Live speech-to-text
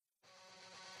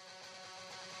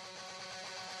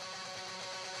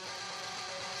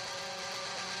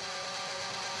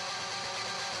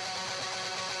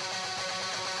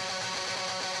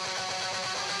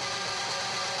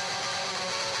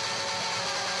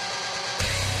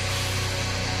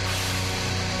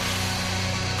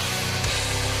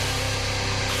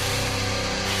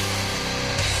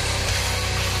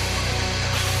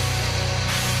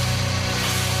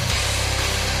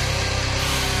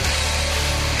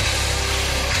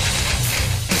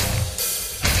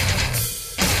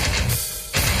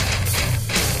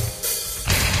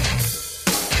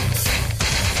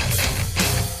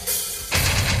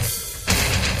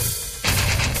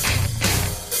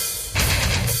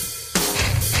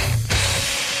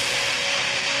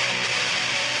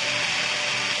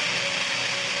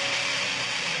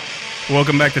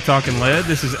Welcome back to Talking Lead.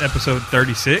 This is episode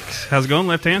 36. How's it going,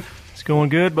 Left Hand? It's going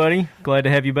good, buddy. Glad to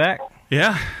have you back.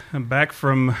 Yeah, I'm back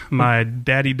from my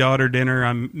daddy-daughter dinner.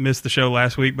 I missed the show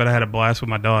last week, but I had a blast with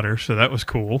my daughter, so that was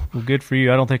cool. Well, good for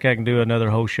you. I don't think I can do another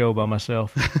whole show by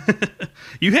myself.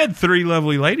 You had 3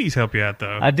 lovely ladies help you out,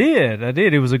 though. I did.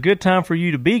 It was a good time for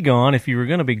you to be gone if you were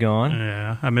going to be gone.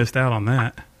 Yeah, I missed out on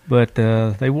that. But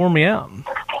they wore me out.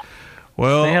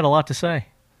 Well, they had a lot to say.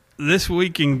 This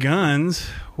week in guns,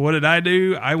 what did I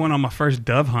do? I went on my first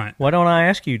dove hunt. Why don't I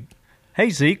ask you,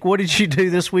 hey, Zeke, what did you do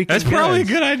this week That's in guns? probably a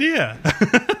good idea.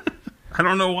 I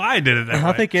don't know why I did it that way.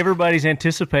 I think everybody's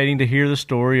anticipating to hear the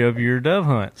story of your dove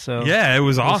hunt. So yeah, it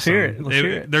was awesome. Let's hear it. Let's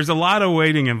hear it. There's a lot of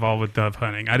waiting involved with dove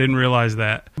hunting. I didn't realize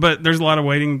that. But there's a lot of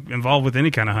waiting involved with any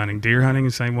kind of hunting. Deer hunting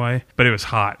the same way. But it was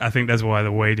hot. I think that's why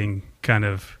the waiting kind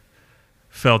of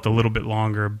felt a little bit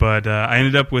longer. But I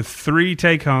ended up with 3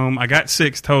 take home. I got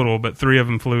 6 total, but 3 of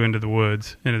them flew into the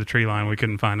woods, into the tree line. We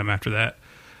couldn't find them after that.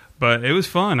 But it was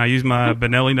fun. I used my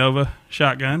Benelli Nova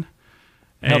shotgun.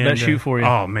 How'd that shoot for you?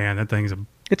 Oh, man, that thing's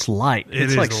It's light.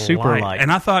 It's like super light.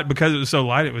 And I thought because it was so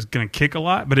light, it was going to kick a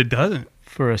lot, but it doesn't.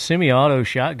 For a semi-auto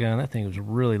shotgun, that thing was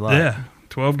really light. Yeah,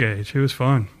 12 gauge. It was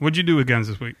fun. What'd you do with guns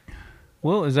this week?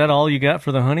 Well, is that all you got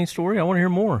for the hunting story? I want to hear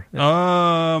more.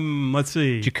 Let's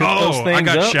see. Did you cook those things I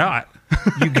got up? shot.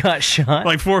 You got shot?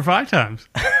 Like 4 or 5 times.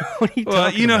 What are you talking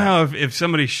about? You know how if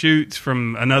somebody shoots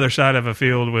from another side of a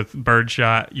field with bird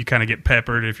shot, you kind of get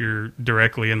peppered if you're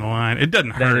directly in the line. It doesn't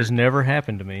hurt. That has never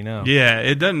happened to me, no. Yeah,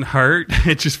 it doesn't hurt.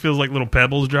 It just feels like little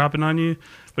pebbles dropping on you.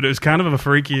 But it was kind of a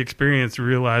freaky experience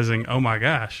realizing, oh my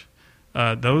gosh,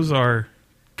 those are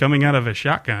coming out of a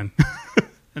shotgun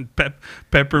and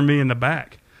pepper me in the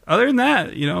back. Other than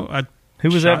that, Who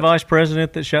was that vice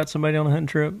president that shot somebody on a hunting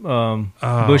trip?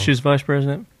 Bush's vice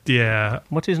president? Yeah.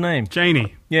 What's his name?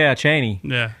 Cheney. Yeah, Cheney.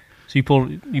 Yeah. So you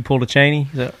pulled a Cheney?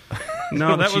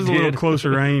 No, that was a little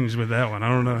closer range with that one. I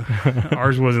don't know.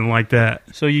 Ours wasn't like that.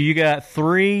 So you got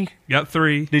 3? Got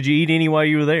 3. Did you eat any while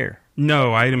you were there?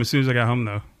 No, I ate them as soon as I got home,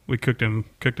 though. We cooked them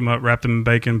up, wrapped them in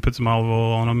bacon, put some olive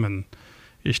oil on them, and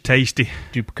it's tasty.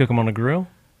 Did you cook them on the grill?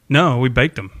 No, we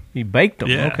baked them. You baked them?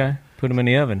 Yeah. Okay. Put them in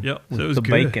the oven. Yep. With so it was the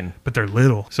good. bacon. But they're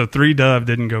little. So 3 dove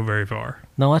didn't go very far.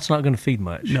 No, that's not going to feed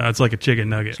much. No, it's like a chicken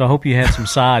nugget. So I hope you had some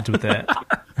sides with that.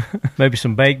 Maybe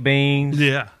some baked beans.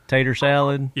 Yeah. Tater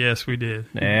salad. Yes, we did.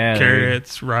 Yeah,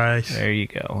 Carrots, rice. There you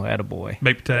go. Attaboy.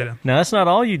 Baked potato. Now, that's not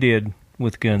all you did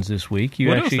with guns this week.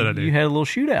 What else did I do? You had a little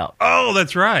shootout. Oh,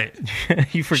 that's right.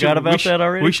 You forgot about that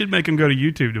already? We should make them go to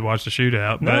YouTube to watch the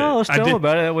shootout. No, let's tell them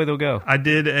about it. That way they'll go. I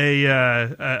did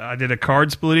a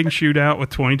card splitting shootout with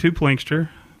 22 Plinkster,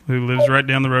 who lives right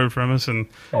down the road from us, and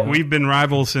we've been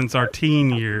rivals since our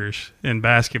teen years in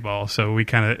basketball. So we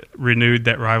kind of renewed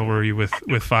that rivalry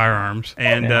with firearms,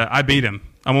 and I beat him.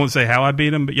 I won't say how I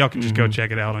beat him, but y'all can just go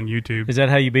check it out on YouTube. Is that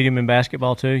how you beat him in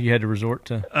basketball too? You had to resort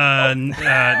to?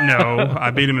 No, I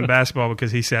beat him in basketball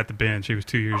because he sat the bench. He was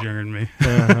 2 years younger than me.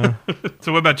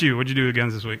 So what about you? What'd you do with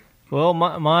guns this week? Well,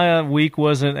 my week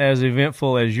wasn't as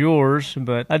eventful as yours,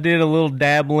 but I did a little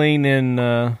dabbling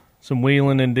in some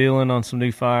wheeling and dealing on some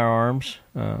new firearms.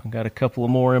 Got a couple of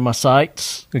more in my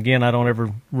sights. Again, I don't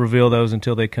ever reveal those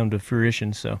until they come to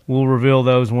fruition, so we'll reveal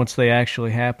those once they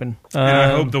actually happen. And I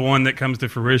hope the one that comes to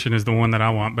fruition is the one that I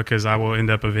want, because I will end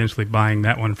up eventually buying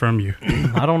that one from you.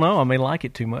 I don't know. I may like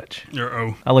it too much.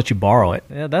 Uh-oh. I'll let you borrow it.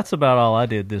 Yeah, that's about all I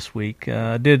did this week.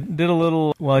 Did a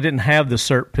little. Well, I didn't have the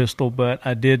SERP pistol, but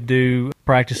I did do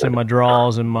practicing my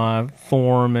draws and my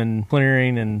form and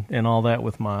clearing and all that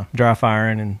with my dry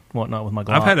firing and whatnot with my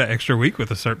Glock. I've had an extra week with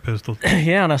a SERP pistol.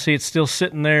 Yeah, and I see it's still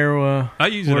sitting there. I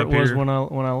use it where up it was here when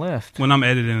I left. when I'm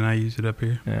editing. I use it up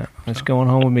here. Yeah, it's going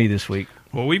home with me this week.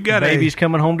 Well, we've got baby's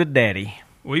coming home to daddy.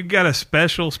 We've got a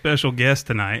special guest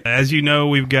tonight. As you know,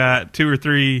 we've got 2 or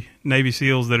 3 Navy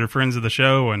SEALs that are friends of the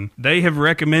show, and they have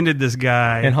recommended this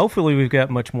guy. And hopefully we've got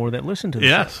much more that listen to this.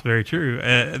 Yes, very true.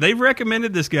 They've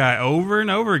recommended this guy over and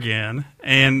over again,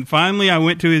 and finally I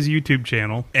went to his YouTube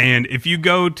channel, and if you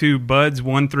go to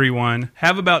Buds131,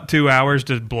 have about 2 hours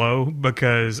to blow,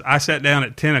 because I sat down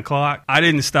at 10 o'clock. I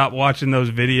didn't stop watching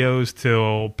those videos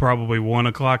till probably 1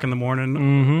 o'clock in the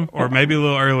morning, or maybe a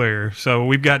little earlier. So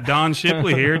we've got Don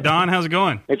Shipley here. Don, how's it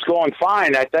going? It's going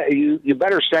fine. You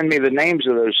better send me the names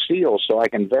of those SEALs so I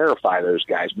can verify those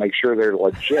guys, make sure they're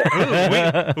legit.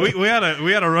 we ought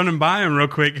to run and buy them real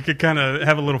quick. You could kind of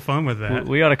have a little fun with that.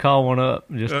 We ought to call one up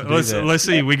just to do that. Let's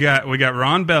see. We got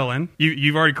Ron Bellin.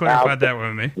 You've already clarified that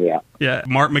with me. Yeah.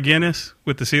 Mark McGinnis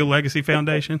with the SEAL Legacy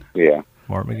Foundation. Yeah.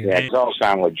 Mark McGee. Yeah, they all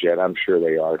sound legit. I'm sure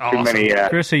they are. Awesome.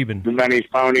 Chris Eben. Too many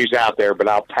phonies out there, but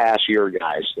I'll pass your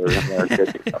guys. They're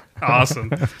good to go.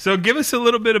 Awesome. So give us a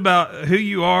little bit about who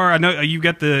you are. I know you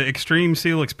got the extreme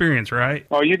SEAL experience, right?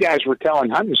 Well, you guys were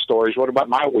telling hunting stories. What about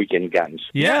my weekend guns?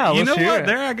 Yeah, you let's know hear what? it.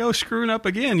 There I go screwing up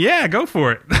again. Yeah, go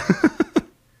for it.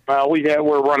 Well,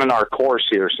 we're running our course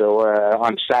here, so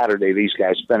on Saturday these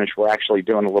guys finished. We're actually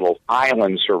doing a little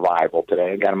island survival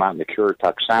today. I got them out in the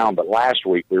Currituck Sound, but last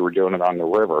week we were doing it on the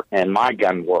river, and my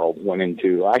gun world went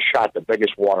into, I shot the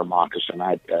biggest water moccasin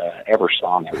I'd ever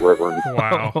saw in that river in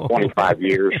Wow. 25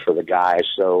 years for the guys.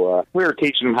 So we were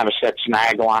teaching them how to set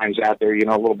snag lines out there, a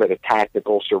little bit of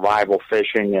tactical survival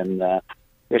fishing, and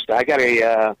I got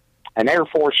an Air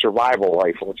Force survival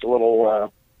rifle. It's a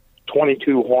little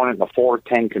 22 Hornet and a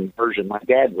 410 conversion. My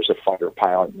dad was a fighter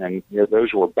pilot, and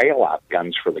those were bailout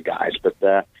guns for the guys. But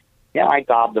I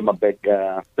gobbed them a big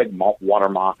water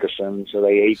moccasin, so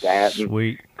they ate that. And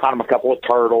Sweet. caught them a couple of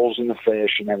turtles and the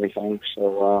fish and everything.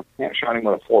 So shot him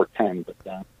with a 410. But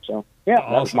that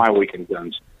was my weekend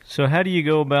guns. So how do you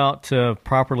go about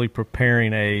properly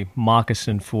preparing a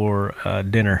moccasin for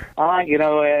dinner?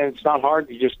 It's not hard.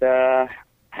 You just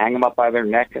hang them up by their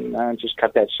neck and just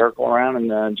cut that circle around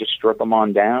and just strip them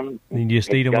on down. You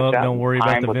just eat them up, don't worry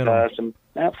about the venom. Some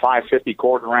 550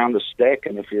 cord around the stick,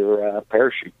 and if you're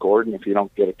parachute cord, and if you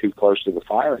don't get it too close to the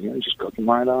fire, just cook them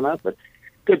right on up. But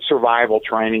good survival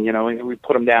training, we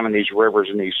put them down in these rivers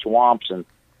and these swamps, and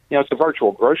it's a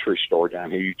virtual grocery store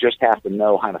down here. You just have to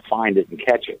know how to find it and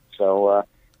catch it. So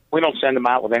we don't send them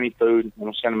out with any food. We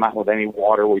don't send them out with any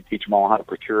water. We teach them all how to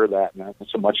procure that. And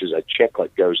so much as a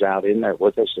chicklet goes out in there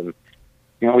with us. And,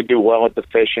 we do well at the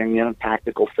fishing,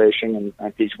 tactical fishing. And I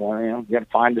teach them, you got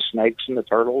to find the snakes and the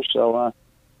turtles. So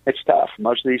it's tough.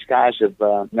 Most of these guys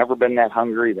have never been that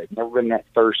hungry. They've never been that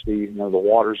thirsty. The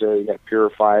water's there. You got to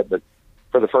purify it. But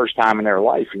for the first time in their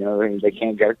life, they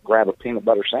can't grab a peanut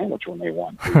butter sandwich when they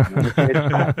want to.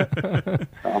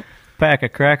 It's tough. Pack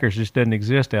of crackers just doesn't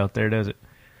exist out there, does it?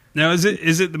 Now, is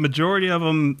it the majority of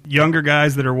them younger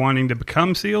guys that are wanting to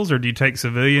become SEALs, or do you take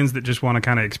civilians that just want to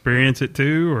kind of experience it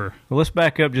too? Or well, let's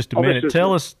back up just a minute.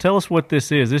 Tell us what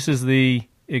this is. This is the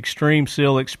Extreme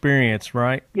SEAL Experience,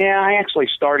 right? Yeah, I actually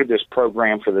started this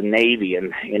program for the Navy in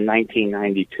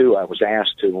 1992. I was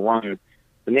asked to run.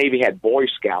 The Navy had Boy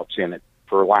Scouts in it,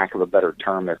 for lack of a better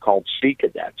term. They're called Sea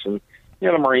Cadets, and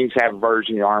the Marines have a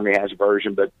version, the Army has a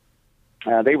version, but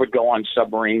they would go on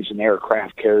submarines and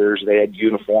aircraft carriers. They had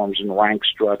uniforms and rank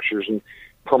structures and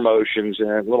promotions and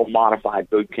a little modified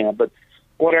boot camp. But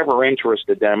whatever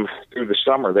interested them through the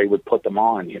summer, they would put them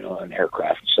on, an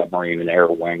aircraft, submarine, an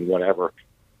air wing, whatever.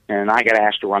 And I got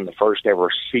asked to run the first ever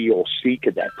SEAL Sea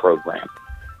Cadet program.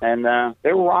 And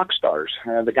they were rock stars.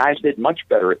 The guys did much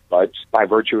better at BUD/S by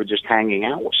virtue of just hanging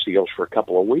out with SEALs for a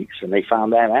couple of weeks, and they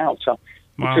found that out. So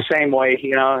wow. It's the same way, if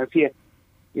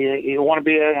you want to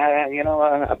be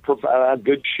a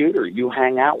good shooter, you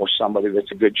hang out with somebody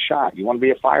that's a good shot. You want to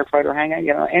be a firefighter, hang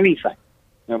out, anything,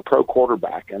 pro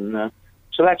quarterback. And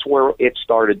so that's where it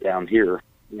started down here.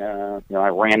 I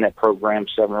ran that program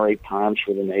 7 or 8 times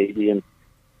for the Navy, and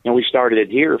we started it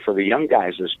here for the young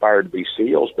guys that aspired to be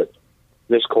SEALs. But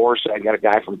this course, I got a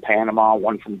guy from Panama,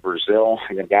 one from Brazil,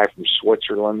 I got a guy from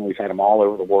Switzerland. We've had them all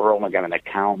over the world. I got an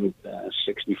accountant,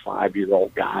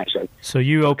 65-year-old guy. So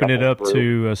you opened it up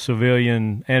to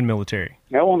civilian and military?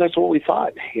 No, well, that's what we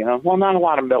thought. Well, not a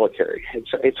lot of military.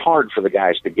 It's hard for the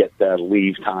guys to get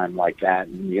leave time like that.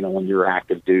 And, when you're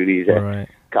active duty to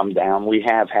come down. We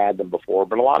have had them before,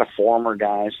 but a lot of former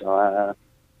guys.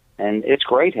 And it's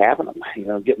great having them,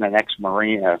 getting an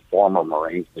ex-Marine, a former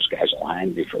Marine. Those guys will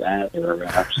hang me for that. There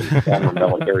are some former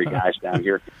military guys down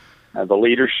here. The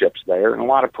leadership's there, and a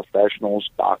lot of professionals,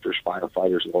 doctors,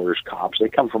 firefighters, lawyers, cops. They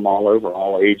come from all over,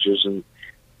 all ages, and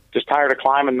just tired of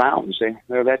climbing mountains.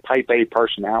 They're that type A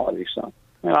personality. So,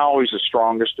 always the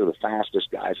strongest or the fastest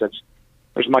guys.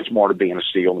 There's much more to being a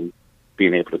SEAL than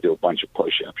being able to do a bunch of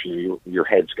push-ups. Your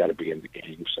head's got to be in the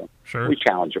game. So sure. We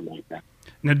challenge them like that.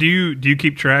 Now, do you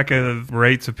keep track of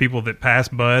rates of people that pass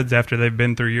BUD/S after they've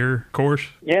been through your course?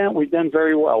 Yeah, we've done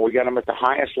very well. We got them at the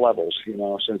highest levels,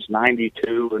 since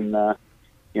 '92, and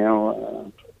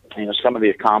some of the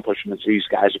accomplishments these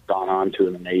guys have gone on to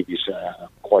in the Navy's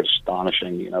quite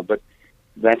astonishing. But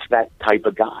that's that type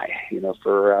of guy.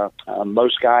 For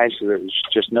most guys, there's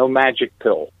just no magic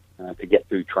pill to get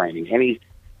through training. Any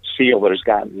SEAL that has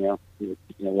gotten,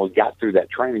 got through that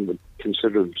training would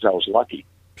consider themselves lucky.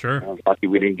 Sure. Lucky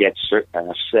we didn't get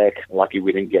sick. Lucky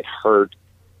we didn't get hurt.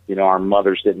 Our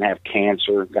mothers didn't have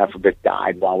cancer. God forbid,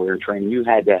 died while we were training. You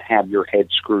had to have your head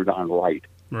screwed on right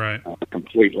Right.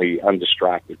 Completely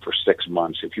undistracted for 6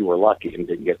 months if you were lucky and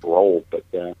didn't get rolled.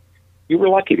 But you were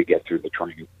lucky to get through the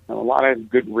training. A lot of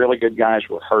really good guys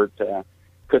were hurt,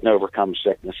 couldn't overcome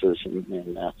sicknesses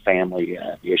and family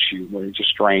issue. Just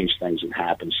strange things that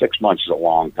happen. 6 months is a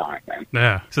long time, man.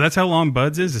 Yeah. So that's how long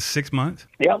BUD/S is 6 months?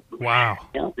 Yep. Wow.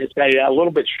 Yeah, it's a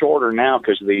little bit shorter now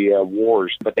because of the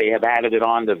wars, but they have added it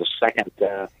on to the second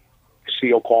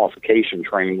SEAL qualification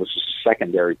training, which is a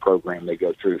secondary program they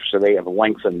go through. So they have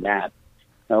lengthened that.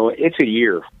 So it's a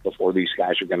year before these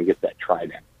guys are going to get that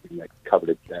trident, that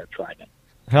coveted trident.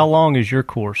 How long is your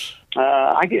course?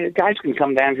 Guys can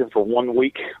come down here for 1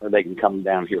 week, or they can come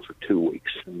down here for 2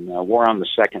 weeks. And we're on the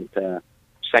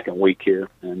second week here,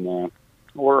 and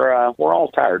we're all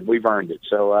tired. We've earned it.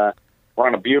 So we're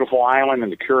on a beautiful island in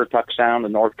the Currituck Sound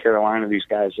in North Carolina. These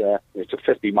guys, it's a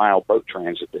 50-mile boat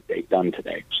transit that they've done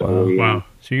today. So wow.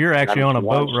 So you're actually on a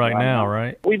boat right now,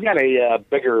 right? We've got a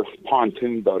bigger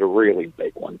pontoon boat, a really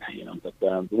big one,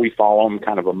 but we follow them,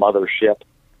 kind of a mothership.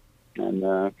 And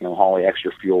haul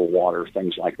extra fuel, water,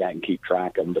 things like that, and keep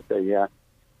track of them. But they,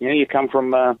 you come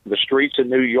from the streets of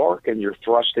New York, and you're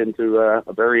thrust into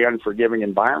a very unforgiving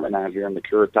environment out here in the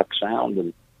Currituck Sound,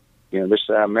 and this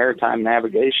maritime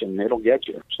navigation, it'll get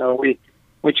you. So we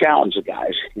challenge the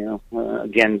guys.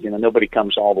 Again, nobody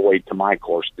comes all the way to my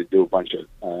course to do a bunch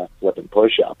of flipping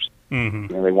push-ups. Mm-hmm.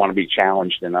 They want to be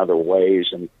challenged in other ways,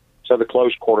 and so the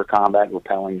close quarter combat,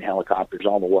 rappelling helicopters,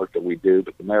 all the work that we do,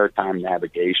 but the maritime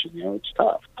navigation, it's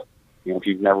tough. If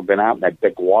you've never been out in that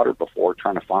big water before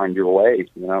trying to find your way,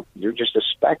 you're just a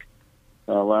speck.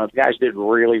 So the guys did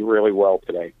really, really well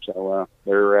today. So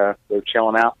they're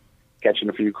chilling out, catching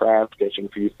a few crabs, catching a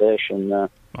few fish, and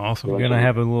awesome. We're going to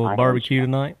have a little barbecue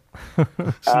tonight?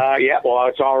 Yeah, well,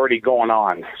 it's already going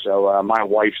on. So my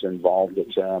wife's involved.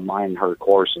 It's mine and her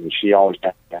course, and she always,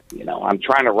 I'm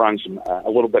trying to run a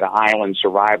little bit of island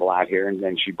survival out here, and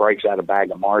then she breaks out a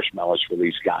bag of marshmallows for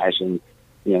these guys, and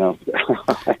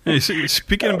Hey,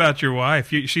 speaking about your wife,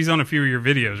 she's on a few of your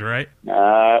videos, right?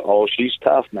 She's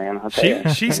tough, man. I'll tell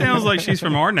you. She sounds like she's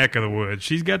from our neck of the woods.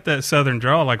 She's got that southern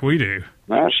drawl like we do.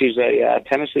 Well, she's a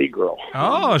Tennessee girl.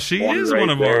 Oh, she is one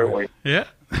of our. Yeah.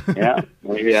 Yeah,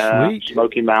 we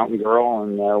Smoky Mountain girl,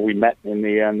 and we met in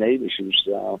the Navy. She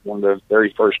was one of the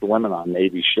very first women on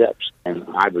Navy ships, and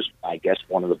I was, I guess,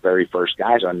 one of the very first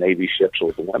guys on Navy ships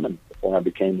with women before I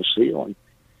became a SEAL.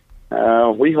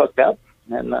 And we hooked up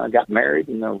and got married,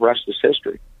 and the rest is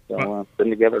history. So been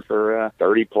together for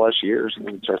 30-plus years, and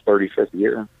it's our 35th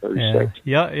year, 36.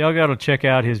 Yeah, y'all got to check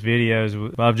out his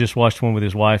videos. I've just watched one with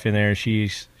his wife in there, and she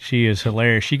is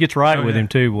hilarious. She gets right with him,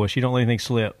 too, boy. She don't let anything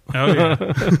slip. Oh,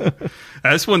 yeah.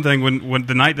 That's one thing. When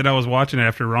the night that I was watching it,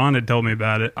 after Ron had told me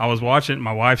about it, I was watching it.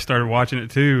 My wife started watching it,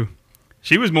 too.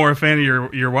 She was more a fan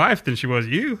of your wife than she was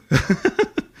you.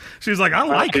 She was like, I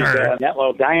like her.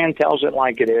 Well, Diane tells it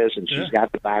like it is, and she's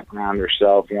got the background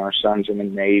herself. Her son's in the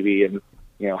Navy, and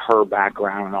her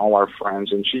background and all our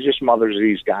friends, and she just mothers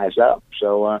these guys up.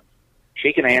 So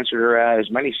she can answer as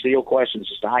many SEAL questions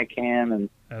as I can, and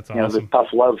that's awesome. The tough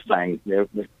love thing.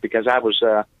 Because I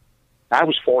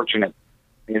was fortunate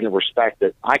in the respect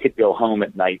that I could go home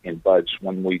at night in BUD/S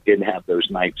when we did have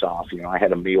those nights off. I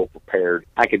had a meal prepared.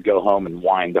 I could go home and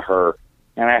whine to her,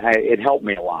 and it helped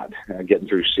me a lot getting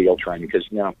through SEAL training because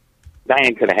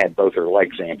Diane could have had both her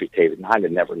legs amputated, and I'd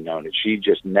have never known it. She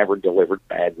just never delivered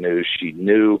bad news. She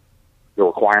knew the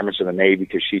requirements of the Navy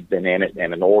because she'd been in it,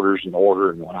 and an order's an order,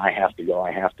 and when I have to go,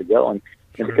 I have to go. And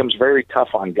it becomes very tough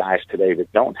on guys today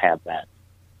that don't have that.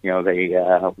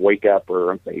 They wake up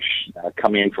or they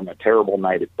come in from a terrible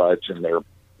night at BUD/S, and their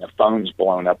phone's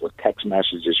blown up with text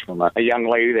messages from a young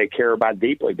lady they care about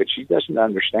deeply, but she doesn't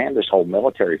understand this whole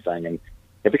military thing, and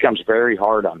it becomes very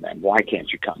hard on them. Why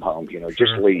can't you come home?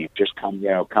 Just leave. Just come.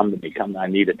 Come to me. Come. I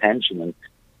need attention.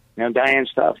 And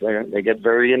Diane's tough. They get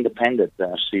very independent.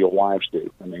 SEAL wives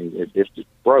do. I mean, if it's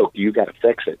broke, you got to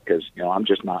fix it because I'm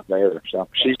just not there. So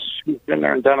she's been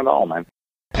there and done it all, man.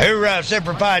 Hoorah,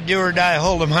 Semper Fi, do or die,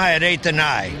 hold 'em high at 8th and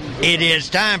I. It is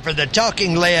time for the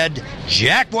talking lead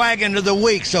jackwagon of the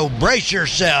week, so brace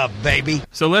yourself, baby.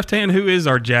 So, Left Hand, who is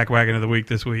our jackwagon of the week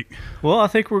this week? Well, I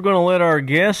think we're going to let our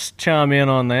guests chime in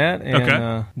on that. And,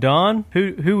 okay. Don,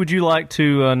 who would you like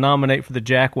to nominate for the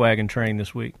jackwagon train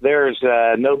this week? There's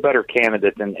no better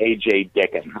candidate than A.J.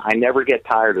 Dickin. I never get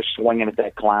tired of swinging at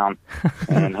that clown,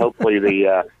 and hopefully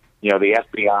the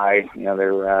FBI,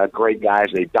 they're great guys.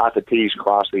 They dot the T's,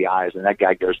 cross the I's, and that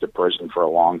guy goes to prison for a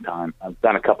long time. I've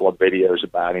done a couple of videos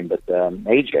about him, but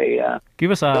AJ,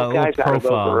 give us a little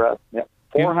profile.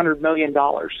 $400 million.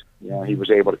 He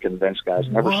was able to convince guys.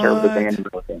 Never served a day in the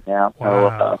military. Yeah,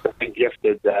 wow.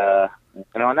 Gifted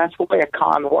And that's the way a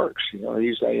con works.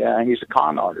 He's a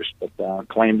con artist, but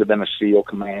claimed to have been a SEAL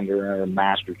commander, a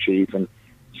Master Chief, and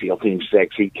SEAL Team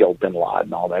 6. He killed Bin Laden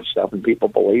and all that stuff, and people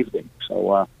believed him.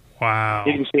 So wow,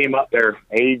 you can see him up there,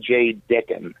 A.J.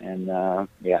 Dickin, and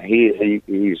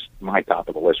he's my top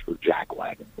of the list for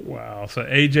jackwagon. Wow. So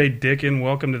A.J. Dickin,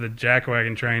 welcome to the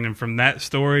jackwagon train. And from that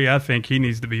story, I think he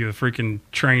needs to be the freaking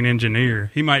train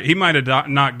engineer. He might have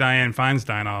knocked Dianne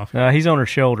Feinstein off. He's on her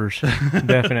shoulders,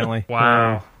 definitely.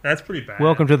 Wow, that's pretty bad.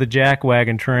 Welcome to the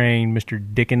jackwagon train, Mr.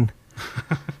 Dickin.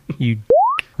 You.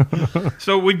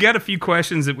 So we've got a few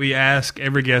questions that we ask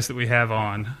every guest that we have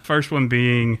on. First one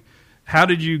being, how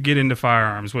did you get into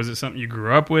firearms? Was it something you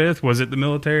grew up with? Was it the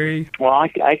military? Well,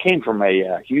 I came from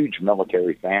a huge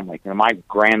military family. My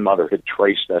grandmother had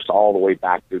traced us all the way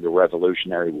back through the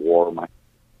Revolutionary War. My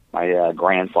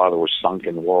grandfather was sunk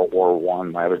in World War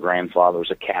One. My other grandfather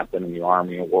was a captain in the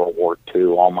Army in World War II.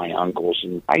 All my uncles,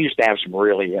 and I used to have some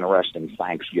really interesting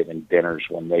Thanksgiving dinners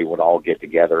when they would all get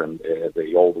together, and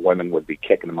the old women would be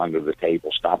kicking them under the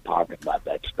table. Stop talking about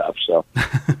that stuff. So,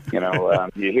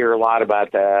 you hear a lot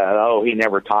about that. Oh, he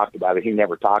never talked about it. He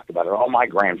never talked about it. Oh, my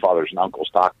grandfathers and uncles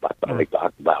talked about what they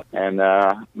talked about. And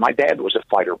my dad was a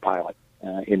fighter pilot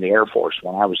in the Air Force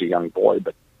when I was a young boy,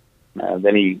 but.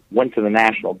 Then he went to the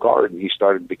National Guard, and he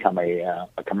started to become a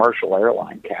commercial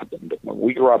airline captain. But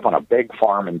we grew up on a big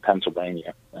farm in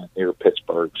Pennsylvania near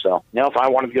Pittsburgh. So, if I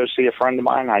wanted to go see a friend of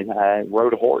mine, I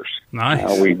rode a horse.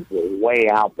 Nice. We were way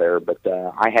out there, but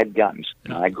I had guns.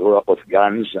 I grew up with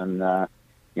guns, and,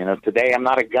 today I'm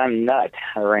not a gun nut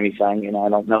or anything. I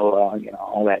don't know,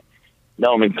 all that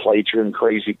nomenclature and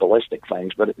crazy ballistic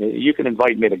things, but you can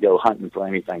invite me to go hunting for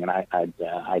anything, and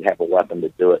I'd have a weapon to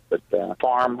do it. But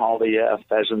farm all the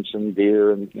pheasants and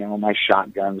deer, and my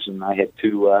shotguns, and I had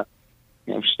two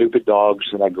stupid dogs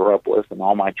that I grew up with, and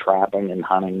all my trapping and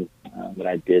hunting that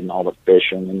I did, and all the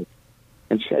fishing,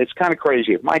 and it's kind of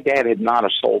crazy. If my dad had not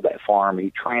have sold that farm,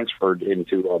 he transferred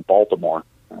into Baltimore,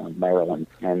 Maryland,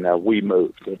 and we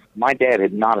moved. If my dad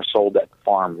had not have sold that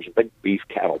farm, it was a big beef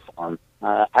cattle farm.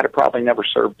 I'd have probably never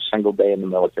served a single day in the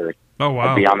military. Oh, wow.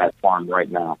 I'd be on that farm right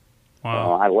now.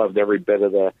 Wow. I loved every bit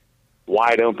of the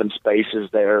wide open spaces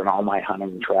there and all my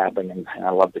hunting and trapping, and I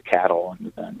loved the cattle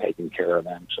and taking care of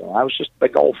them. So I was just a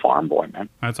big old farm boy, man.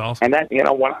 That's awesome. And that,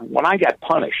 when I got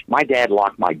punished, my dad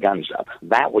locked my guns up.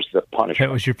 That was the punishment.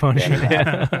 That was your punishment.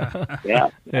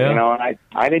 Yeah. And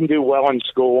I didn't do well in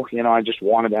school. I just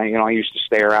wanted to, I used to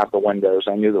stare out the windows.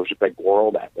 I knew there was a big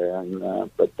world out there.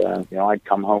 But I'd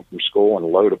come home from school and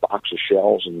load a box of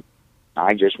shells, and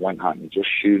I just went hunting, just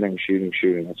shooting.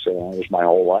 It was my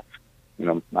whole life.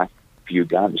 My few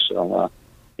guns. So,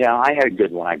 I had a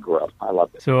good one. I grew up. I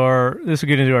loved it. So this will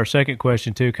get into our second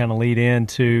question too, kind of lead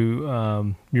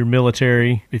into your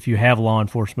military, if you have law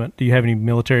enforcement. Do you have any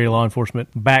military law enforcement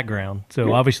background?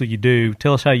 So obviously you do.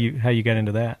 Tell us how you got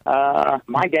into that.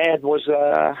 My dad was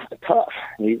tough.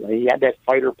 He had that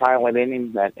fighter pilot in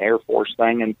him, that Air Force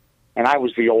thing, and I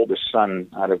was the oldest son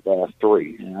out of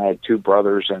three. I had two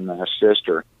brothers and a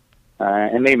sister.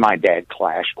 And me and my dad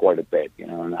clashed quite a bit,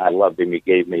 and I loved him. He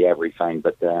gave me everything,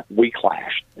 but we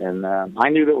clashed. And I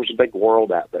knew there was a big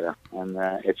world out there. And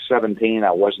at 17, I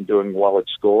wasn't doing well at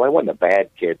school. I wasn't a bad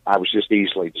kid. I was just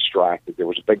easily distracted. There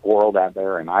was a big world out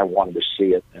there, and I wanted to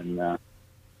see it. And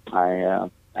I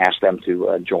asked them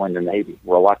to join the Navy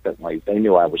reluctantly. They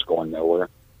knew I was going nowhere.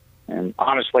 And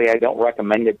honestly, I don't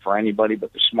recommend it for anybody,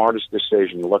 but the smartest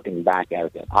decision looking back at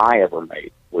it that I ever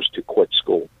made was to quit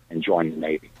school and join the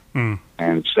Navy.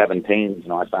 And 17,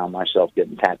 I found myself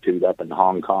getting tattooed up in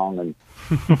Hong Kong and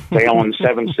sailing the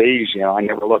seven seas. I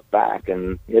never looked back,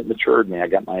 and it matured me. I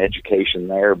got my education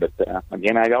there, but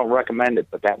again, I don't recommend it.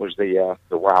 But that was the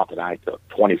route that I took.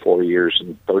 24 years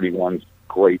and 31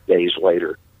 great days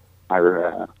later, I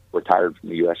retired from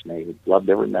the U.S. Navy. Loved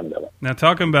every minute of it. Now,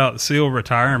 talking about SEAL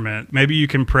retirement, maybe you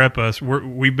can prep us.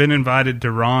 We've been invited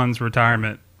to Ron's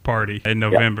retirement party in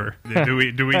November. Yep. Do we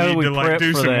need to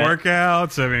do some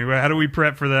workouts? I mean, how do we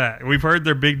prep for that? We've heard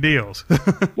they're big deals.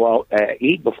 Well,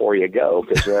 eat before you go,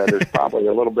 because there's probably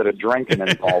a little bit of drinking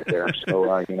involved there.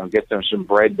 So get them some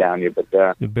bread down you. But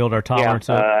to build our tolerance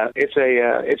up. It's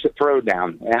a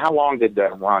throwdown. How long did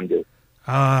Ron do?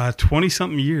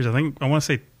 20-something years. I want to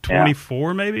say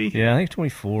 24, maybe. Yeah, I think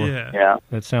 24. Yeah,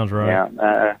 that sounds right.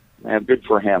 Yeah. Good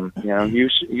for him. You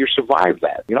survive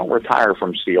that. You don't retire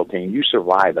from SEAL Team. You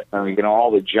survive it.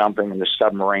 All the jumping and the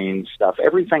submarine stuff.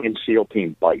 Everything in SEAL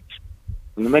Team bites.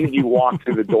 From the minute you walk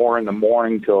through the door in the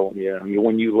morning till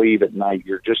when you leave at night,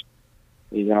 you're just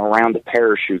around the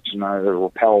parachutes and the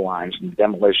rappel lines and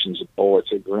demolitions of bullets.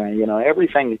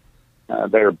 Everything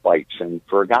there bites. And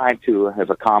for a guy to have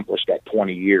accomplished that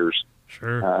 20 years,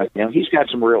 Sure. He's got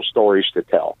some real stories to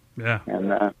tell. Yeah.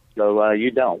 And so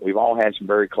you don't. We've all had some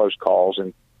very close calls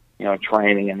and,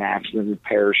 training and accidents and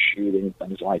parachuting,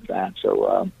 things like that.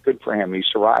 So good for him. He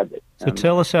survived it. So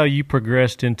tell us how you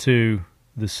progressed into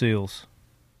the SEALs.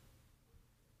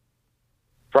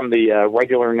 From the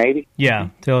regular Navy? Yeah.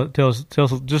 Tell us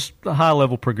just a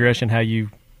high-level progression, how you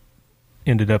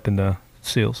ended up in the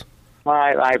SEALs.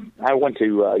 I went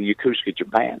to Yokosuka,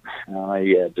 Japan,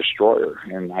 a destroyer,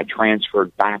 and I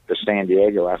transferred back to San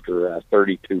Diego after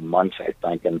 32 months, I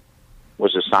think, and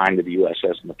was assigned to the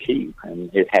USS McKee, and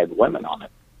it had women on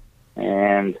it.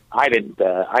 And I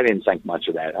didn't think much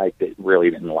of that. I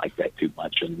really didn't like that too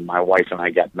much. And my wife and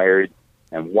I got married,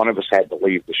 and one of us had to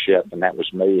leave the ship, and that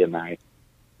was me. And I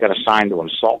got assigned to an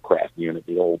assault craft unit,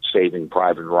 the old Saving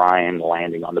Private Ryan,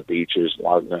 landing on the beaches,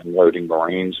 unloading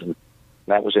Marines, and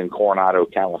that was in Coronado,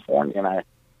 California. And I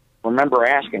remember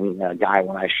asking a guy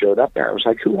when I showed up there, I was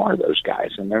like, who are those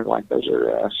guys? And they're like, those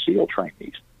are SEAL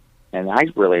trainees. And I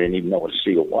really didn't even know what a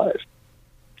SEAL was.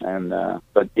 And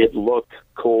but it looked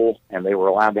cool, and they were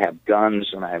allowed to have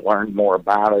guns, and I learned more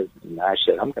about it. And I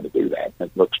said, I'm going to do that.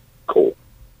 It looks cool.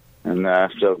 And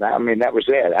so that was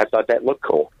it. I thought that looked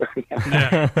cool. So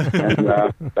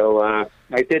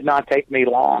it did not take me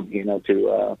long,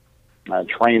 to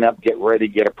train up, get ready,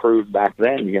 get approved. Back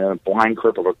then, blind,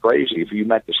 crippled, or crazy. If you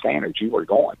met the standards, you were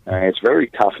going. It's very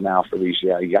tough now for these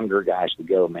younger guys to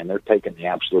go. Man, they're taking the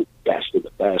absolute best of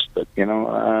the best. But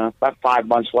about 5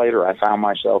 months later, I found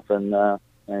myself in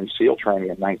SEAL training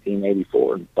in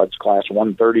 1984, Bud's Class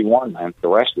 131, and the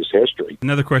rest is history.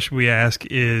 Another question we ask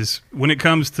is, when it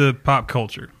comes to pop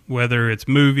culture, whether it's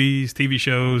movies, TV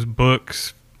shows,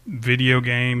 books, video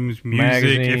games, music,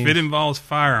 magazines, if it involves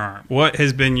firearm, what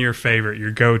has been your favorite,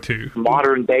 your go-to?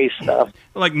 Modern day stuff.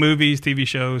 Like movies, TV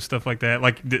shows, stuff like that,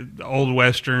 like the old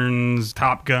westerns,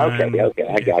 Top Gun. Okay,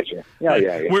 I got you.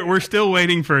 Yeah. We're still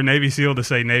waiting for a Navy SEAL to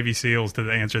say Navy SEALs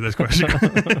to answer this question,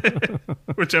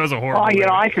 which that was a horrible.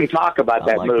 I can talk about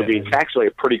that like movie. that. It's actually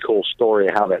a pretty cool story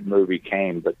of how that movie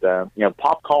came. But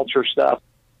pop culture stuff.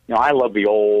 I love the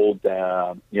old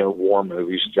war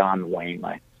movies. John Wayne,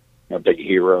 my big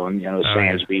hero, and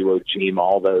Sans Iwo Jima,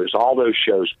 all those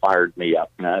shows fired me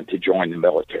up to join the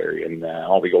military, and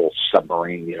all the old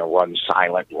submarine, run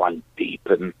silent, run deep,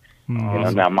 and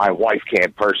now my wife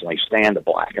can't personally stand a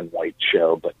black and white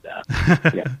show, but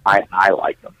I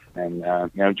like them,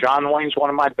 and John Wayne's one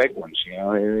of my big ones.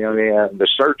 The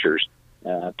Searchers,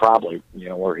 probably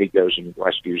where he goes and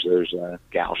rescues those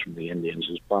gals from the Indians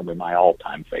is probably my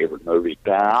all-time favorite movie.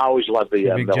 I always love the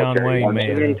military ones.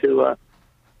 Into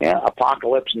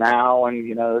Apocalypse Now, and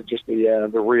just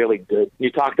the really good. You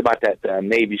talked about that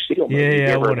Navy SEAL movie. Yeah, you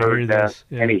ever I want to hear this.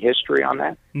 Any history on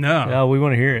that? No, we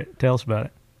want to hear it. Tell us about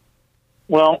it.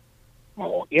 Well,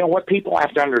 what people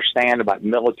have to understand about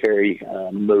military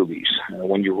movies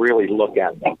when you really look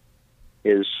at them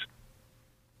is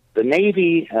the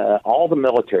Navy, all the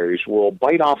militaries will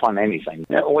bite off on anything.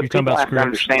 What people have to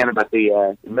understand about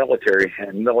the military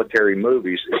and military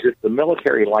movies is that the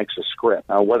military likes a script,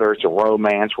 whether it's a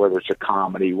romance, whether it's a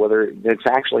comedy, whether it's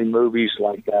actually movies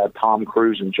like Tom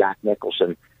Cruise and Jack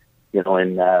Nicholson, in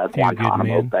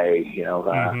Guantanamo Bay,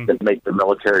 that make the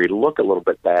military look a little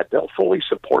bit bad. They'll fully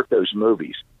support those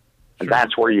movies. And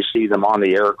that's where you see them on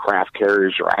the aircraft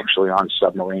carriers or actually on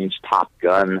submarines, Top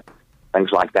Gun, things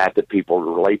like that people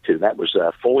relate to. That was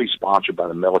fully sponsored by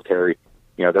the military.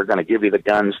 They're going to give you the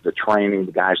guns, the training,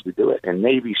 the guys to do it. And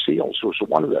Navy SEALs was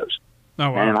one of those.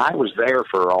 Oh, wow. And I was there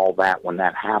for all that when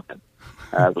that happened.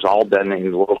 It was all done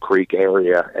in the Little Creek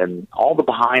area. And all the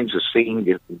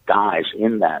behind-the-scenes guys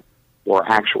in that were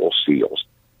actual SEALs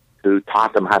who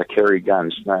taught them how to carry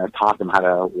guns, taught them how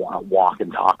to walk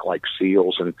and talk like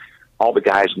SEAls, and all the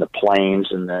guys in the planes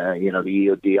and the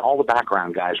EOD, all the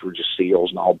background guys were just SEAls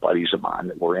and all buddies of mine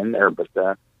that were in there. But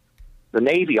the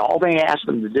Navy, all they asked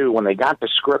them to do when they got the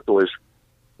script was,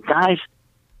 guys,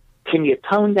 can you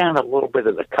tone down a little bit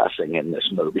of the cussing in this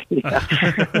movie?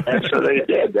 And so they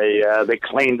did. They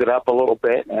cleaned it up a little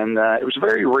bit, and it was a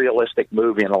very realistic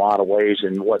movie in a lot of ways.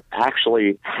 And what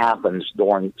actually happens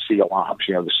during SEAL ops,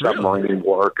 the submarine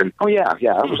work, and it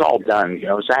was all done. It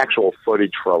was actual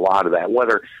footage for a lot of that.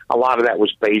 Whether a lot of that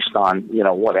was based on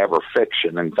whatever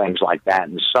fiction and things like that,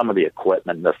 and some of the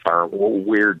equipment, the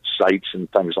weird sights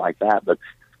and things like that, but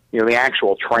the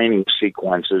actual training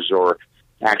sequences or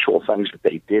actual things that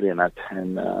they did in it,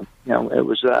 and it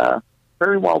was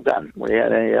very well done. We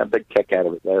had a big kick out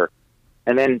of it there.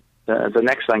 And then the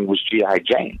next thing was G.I.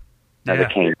 Jane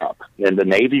that came up, and the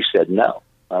Navy said no,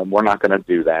 we're not going to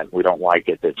do that. We don't like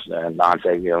it. It's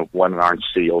women aren't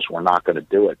SEALs. We're not going to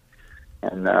do it.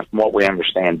 And from what we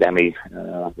understand, Demi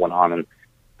went on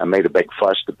and made a big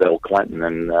fuss to Bill Clinton,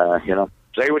 and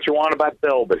say what you want about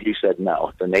Bill, but he said no.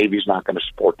 If the Navy's not going to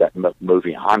support that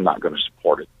movie, I'm not going to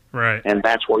support it. Right. And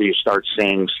that's where you start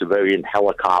seeing civilian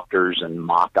helicopters and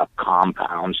mock-up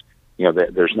compounds.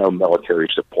 There's no military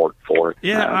support for it.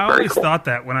 Yeah, I always thought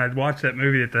that when I'd watch that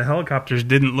movie, that the helicopters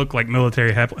didn't look like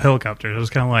military helicopters. It was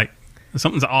kind of like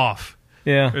something's off.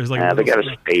 Yeah. It was like they got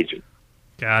to stage it.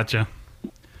 Gotcha.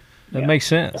 That makes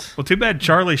sense. Well, too bad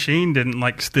Charlie Sheen didn't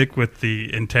stick with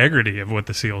the integrity of what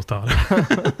the SEALs taught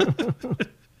him.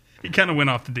 He kind of went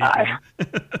off the deep end.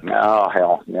 No,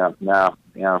 hell, no.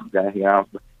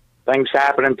 Things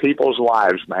happen in people's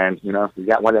lives, man. You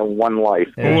got one life.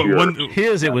 Yeah.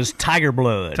 His, it was Tiger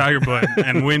Blood. Tiger Blood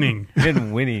and winning.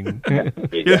 And winning.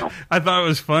 Yeah, I thought it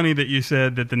was funny that you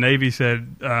said that the Navy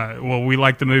said, well, we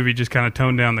like the movie, just kind of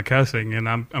toned down the cussing. And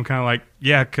I'm kind of like,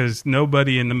 yeah, because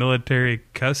nobody in the military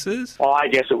cusses? Well, I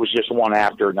guess it was just one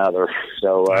after another.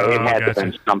 So it had to have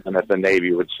been something that the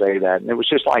Navy would say that. And it was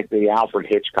just like the Alfred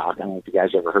Hitchcock. I don't know if you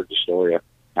guys ever heard the story of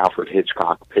Alfred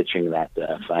Hitchcock pitching that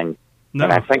thing. No.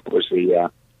 And I think it was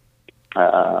the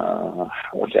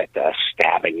what's that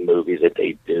stabbing movie that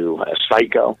they do,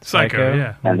 Psycho. Psycho,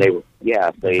 yeah. And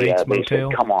they said,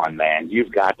 "Come on, man,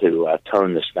 you've got to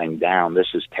tone this thing down. This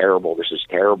is terrible. This is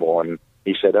terrible." And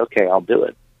he said, "Okay, I'll do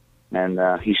it." And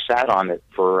he sat on it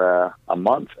for a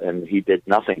month, and he did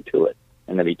nothing to it.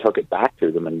 And then he took it back to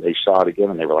them, and they saw it again,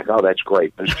 and they were like, "Oh, that's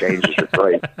great. Those changes are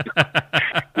great."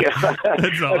 That's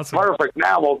awesome. That's perfect.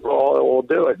 Now we'll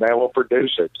do it, man. We'll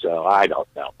produce it. So I don't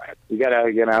know, man. You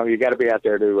gotta be out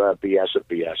there to BS a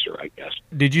BSer, I guess.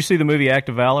 Did you see the movie Act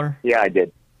of Valor? Yeah, I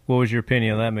did. What was your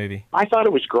opinion of that movie? I thought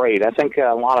it was great. I think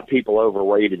a lot of people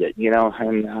overrated it, and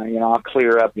I'll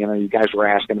clear up, you guys were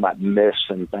asking about myths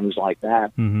and things like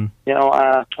that.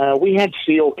 Mm-hmm. We had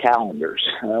SEAL calendars.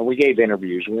 We gave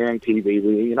interviews. We were on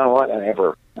TV.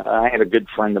 Whatever. I had a good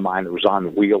friend of mine that was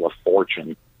on Wheel of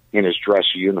Fortune in his dress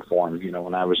uniform,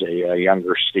 when I was a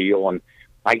younger SEAL, and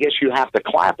I guess you have to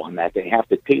clap on that. They have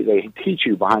to they teach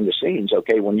you behind the scenes,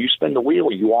 okay, when you spin the wheel,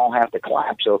 you all have to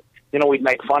clap. So, we'd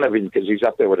make fun of him because he's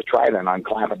up there with a trident on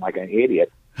clapping like an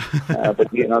idiot. But,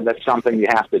 that's something you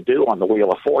have to do on the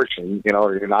Wheel of Fortune,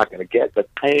 or you're not going to get. But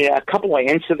a couple of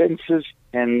incidences,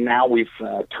 and now we've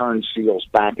turned SEALs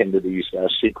back into these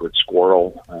secret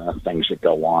squirrel things that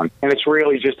go on. And it's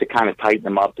really just to kind of tighten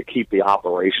them up, to keep the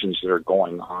operations that are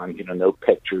going on, no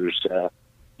pictures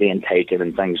being taken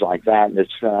and things like that. And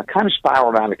it's kind of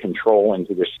spiraled out of control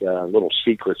into this little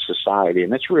secret society,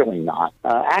 and it's really not.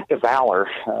 Act of Valor,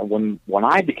 when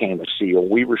I became a SEAL,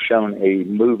 we were shown a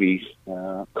movie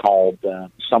called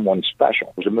Someone Special.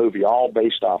 It was a movie all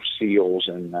based off SEALs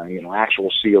and,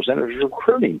 actual SEALs, and it was a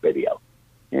recruiting video.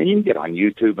 And you can get on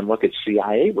YouTube and look at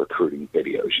CIA recruiting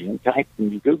videos. You can type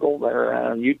and Google their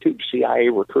YouTube CIA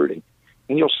recruiting,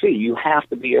 and you'll see you have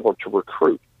to be able to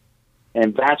recruit.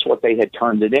 And that's what they had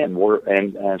turned it in.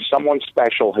 And Someone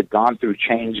Special had gone through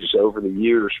changes over the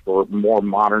years for more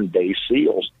modern-day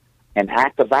SEALs. And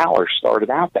Act of Valor started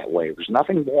out that way. It was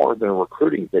nothing more than a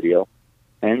recruiting video.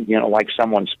 And, like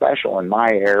Someone Special and My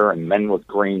Air and Men with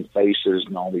Green Faces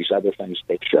and all these other things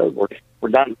they showed were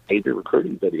done Navy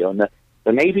recruiting video. And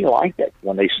the Navy liked it.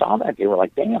 When they saw that, they were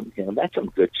like, damn, that's some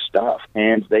good stuff.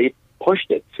 And they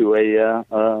pushed it to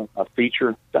a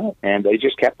feature film, and they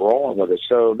just kept rolling with it.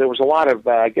 So there was a lot of,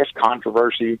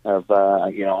 controversy of,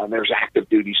 there's active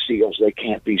duty SEALs. They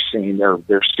can't be seen. They're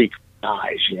secret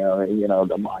guys,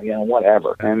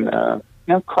 whatever. And,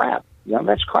 crap.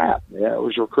 That's crap. Yeah, it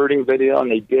was a recruiting video, and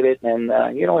they did it, and,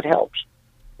 it helps.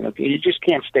 You just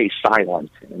can't stay silent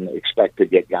and expect to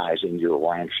get guys in your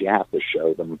ranks. You have to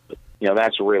show them. But,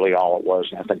 that's really all it was.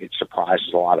 And I think it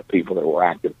surprises a lot of people that were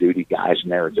active duty guys,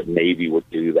 and the Navy would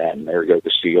do that, and there go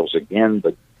the SEALs again.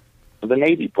 But the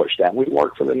Navy pushed that. We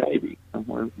work for the Navy.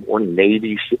 We're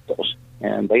Navy SEALs,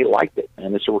 and they liked it.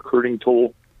 And it's a recruiting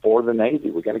tool for the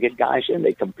Navy. We got to get guys in.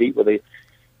 They compete with the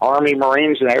Army,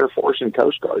 Marines, and Air Force and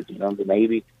Coast Guard. The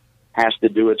Navy has to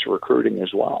do its recruiting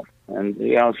as well. And,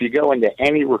 if you go into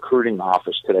any recruiting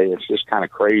office today, it's just kind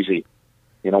of crazy.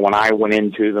 When I went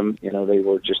into them, they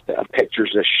were just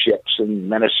pictures of ships and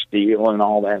Men of Steel and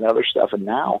all that other stuff. And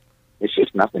now it's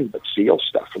just nothing but SEAL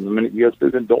stuff from the minute you go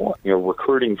through the door.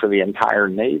 Recruiting for the entire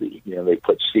Navy, they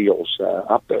put SEALs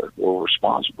up there. We're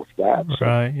responsible for that. So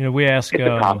right. We asked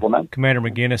Commander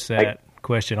McGinnis that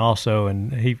question also,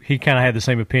 and he kind of had the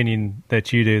same opinion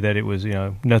that you do, that it was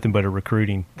nothing but a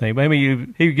recruiting thing. But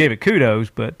he gave it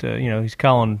kudos, but he's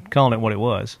calling it what it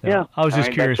was. Yeah, I was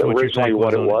just curious what your take was.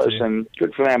 What it was, and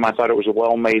good for them. I thought it was a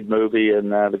well-made movie,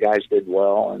 and the guys did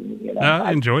well. And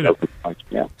I enjoyed it.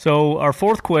 Yeah. So our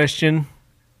fourth question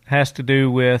has to do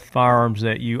with firearms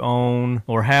that you own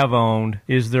or have owned.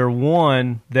 Is there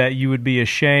one that you would be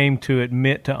ashamed to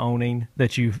admit to owning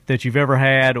that you've ever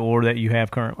had or that you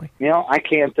have currently? You know, I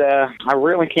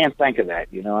really can't think of that.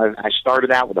 You know, I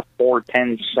started out with a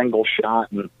 410 single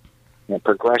shot and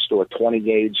progressed to a 20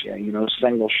 gauge,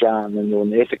 single shot, and then to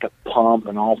an Ithaca pump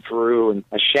and all through. And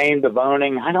ashamed of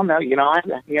owning, I don't know.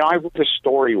 I wrote a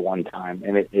story one time,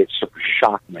 and it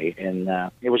shocked me.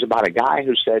 And it was about a guy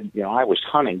who said, I was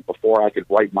hunting before I could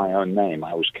write my own name.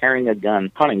 I was carrying a gun,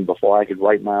 hunting before I could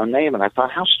write my own name. And I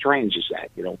thought, how strange is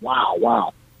that?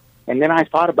 Wow. And then I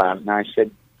thought about it, and I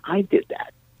said, I did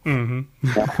that. Mm-hmm.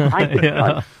 I could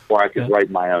hunt before I could write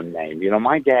my own name.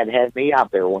 My dad had me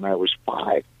out there when I was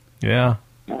 5. Yeah.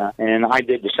 And I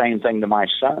did the same thing to my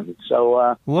son.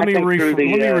 So let me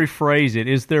rephrase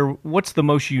it. What's the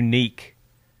most unique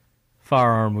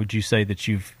firearm would you say that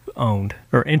you've owned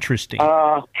or interesting?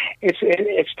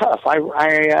 It's tough. I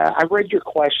read your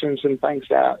questions and things.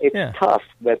 It's tough,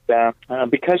 but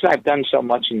because I've done so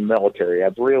much in the military,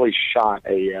 I've really shot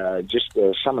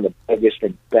some of the biggest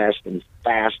and best and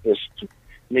fastest.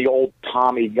 The old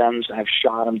Tommy guns, I've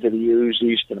shot them to the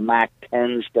Uzis, to the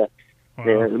MAC-10s, to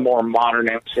the more modern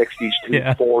M60s,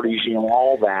 240s,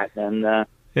 all that. And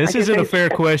this isn't a fair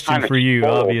question for you,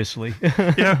 obviously.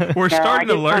 Yeah, we're starting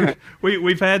to learn.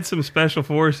 We've had some special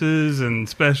forces and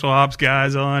special ops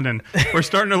guys on, and we're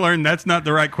starting to learn that's not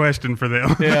the right question for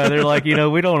them. Yeah, they're like, we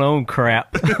don't own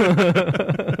crap.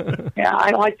 Yeah,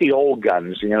 I like the old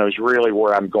guns. Is really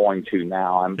where I'm going to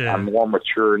now. I'm more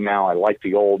mature now. I like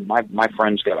the old. My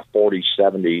friend's got a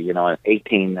 40-70, an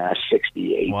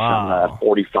 1868, wow.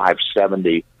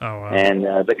 45-70. Oh, wow. And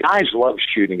the guys love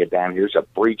shooting it down here. It's a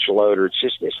breech loader. It's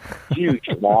just this huge,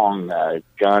 long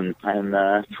gun,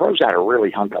 and throws out a really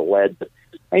hunk of lead. But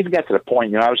I even got to the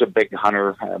point, I was a big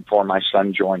hunter before my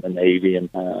son joined the Navy and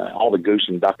all the goose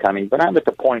and duck hunting. But I'm at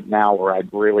the point now where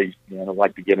I'd really,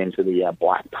 like to get into the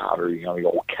black powder, the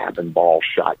old cap and ball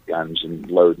shotguns and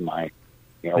load my,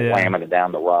 whamming it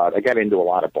down the rod. I got into a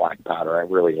lot of black powder. I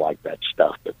really like that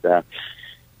stuff. But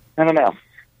I don't know.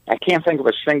 I can't think of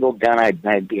a single gun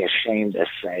I'd be ashamed to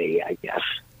say, I guess.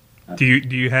 Do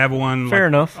you have one Fair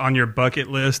enough. on your bucket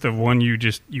list of one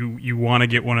you want to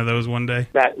get one of those one day?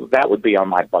 That would be on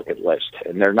my bucket list,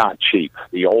 and they're not cheap.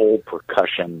 The old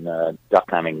percussion duck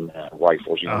hunting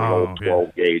rifles, the old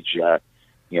 12 gauge,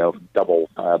 double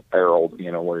barreled,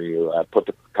 where you put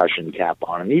the percussion cap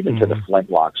on, and even to the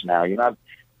flintlocks now. I've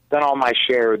done all my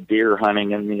share of deer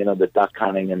hunting and the duck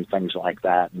hunting and things like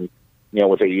that, and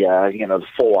with the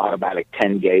full automatic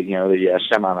 10 gauge, the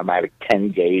semi-automatic 10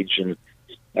 gauge and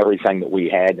everything that we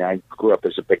had. And I grew up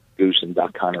as a big goose and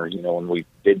duck hunter, when we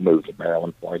did move to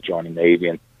Maryland before I joined the Navy,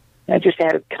 and I just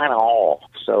had it kind of all.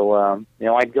 So,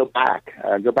 I'd go back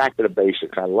to the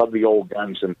basics. I love the old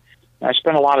guns, and I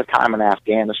spent a lot of time in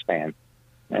Afghanistan,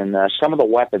 and some of the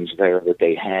weapons there that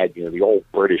they had, the old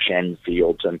British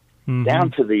Enfields, and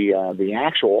down to the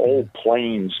actual old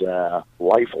plains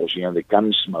rifles, the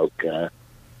Gunsmoke,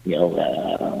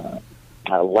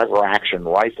 lever action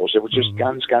rifles. It was just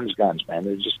guns, man.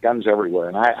 There's just guns everywhere,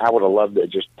 and I would have loved to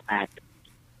just pack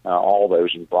all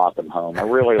those and brought them home. I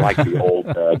really like the old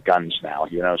guns now,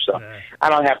 so I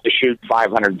don't have to shoot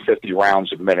 550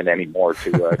 rounds a minute anymore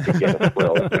to get a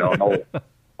thrill. An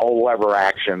old lever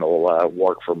action will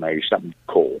work for me. Something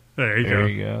cool. There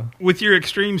you go. With your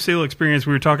extreme seal experience,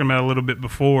 we were talking about a little bit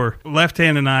before. Left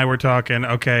Hand and I were talking,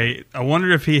 okay, I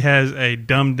wonder if he has a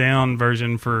dumbed down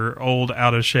version for old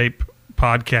out of shape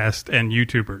podcast and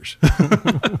YouTubers.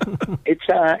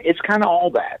 It's kind of all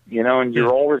that, and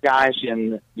your older guys,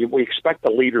 and we expect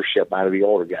the leadership out of the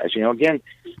older guys. Again,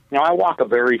 I walk a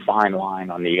very fine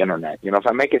line on the internet. If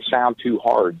I make it sound too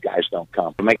hard, guys don't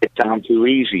come. If I make it sound too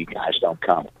easy, guys don't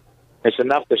come. It's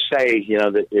enough to say,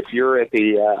 that if you're at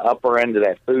the upper end of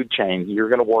that food chain, you're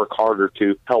going to work harder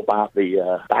to help out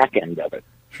the back end of it.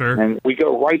 Sure. And we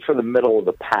go right for the middle of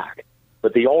the pack.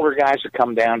 But the older guys that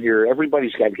come down here,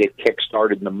 everybody's got to get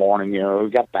kick-started in the morning.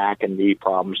 We've got back and knee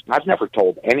problems. I've never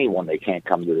told anyone they can't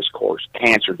come to this course.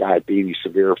 Cancer, diabetes,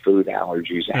 severe food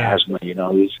allergies, asthma,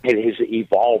 it has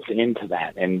evolved into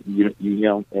that. And,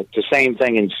 it's the same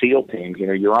thing in SEAL teams.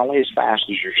 You're only as fast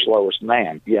as your slowest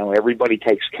man. Everybody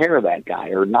takes care of that guy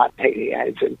or not.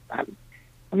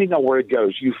 I don't know where it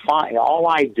goes. You find all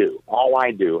I do,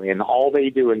 and all they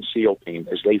do in SEAL team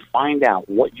is they find out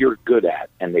what you're good at,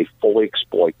 and they fully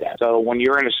exploit that. So when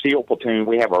you're in a SEAL platoon,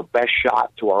 we have our best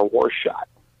shot to our worst shot,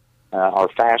 our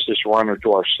fastest runner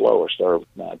to our slowest, our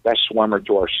best swimmer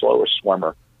to our slowest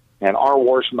swimmer, and our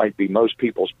worst might be most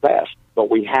people's best. but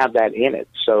we have that in it.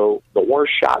 So the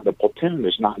worst shot in the platoon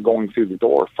is not going through the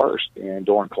door first and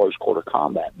during close quarter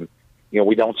combat. And,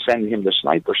 we don't send him to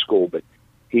sniper school, but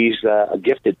he's a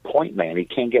gifted point man. He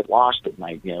can't get lost at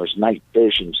night. His night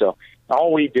vision. So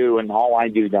all we do and all I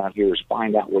do down here is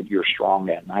find out what you're strong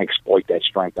at, and I exploit that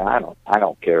strength. I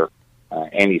don't care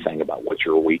anything about what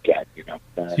you're weak at.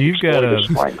 So you've got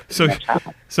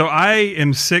So I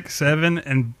am 6'7",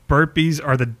 and burpees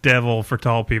are the devil for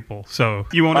tall people. So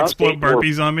you won't explode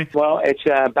burpees on me? Well, it's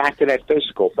back to that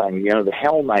physical thing. The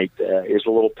Hell Night is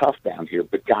a little tough down here,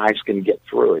 but guys can get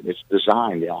through it. It's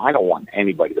designed. I don't want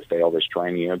anybody to fail this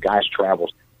training. Guys travel,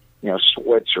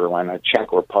 Switzerland,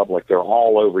 Czech Republic. They're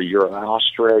all over Europe,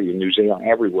 Australia, New Zealand,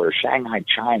 everywhere. Shanghai,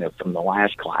 China from the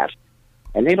last class,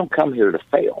 and they don't come here to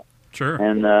fail. Sure.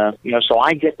 And, so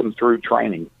I get them through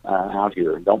training out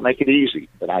here. Don't make it easy,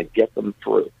 but I get them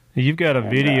through. You've got a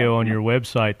video on your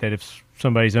website that if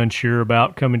somebody's unsure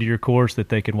about coming to your course, that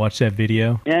they can watch that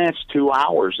video? Yeah, it's 2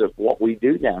 hours of what we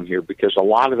do down here, because a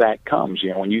lot of that comes,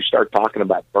 when you start talking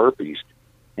about burpees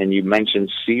and you mention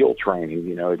SEAL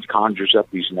training, it conjures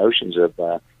up these notions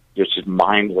of just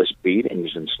mindless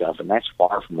beatings and stuff, and that's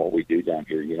far from what we do down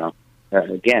here,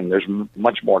 Again, there's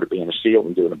much more to being a SEAL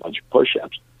than doing a bunch of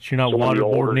push-ups. So you're not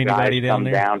waterboarding anybody down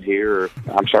there? Down here,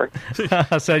 I'm sorry?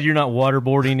 I said you're not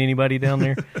waterboarding anybody down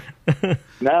there?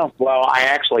 No. Well, I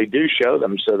actually do show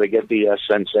them so they get the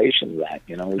sensation of that.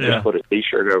 We just put a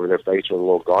T-shirt over their face with a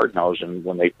little garden hose, and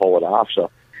when they pull it off, so...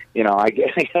 I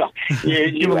get,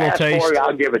 you ask for it,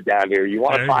 I'll give it down here. You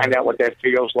want to find out what that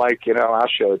feels like, I'll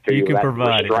show it to you. You can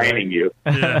provide it, right? You.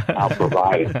 Yeah. I'll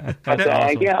provide it. But,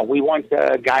 awesome. We want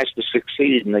guys to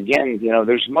succeed. And again,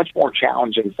 there's much more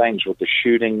challenging things with the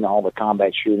shooting, all the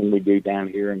combat shooting we do down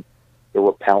here, and the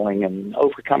rappelling and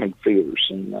overcoming fears.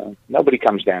 And nobody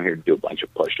comes down here to do a bunch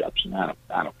of push-ups, and I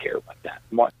don't care about that.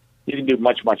 You can do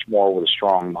much, much more with a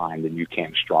strong mind than you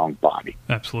can a strong body.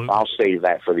 Absolutely. I'll save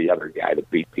that for the other guy to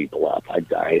beat people up. I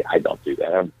don't do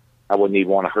that. I wouldn't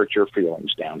even want to hurt your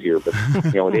feelings down here. But,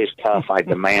 it is tough. I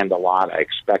demand a lot. I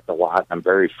expect a lot. I'm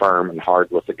very firm and hard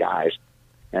with the guys.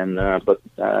 And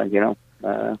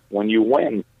when you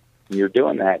win, and you're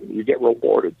doing that, you get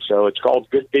rewarded. So it's called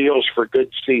good deals for good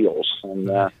SEALs.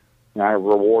 And I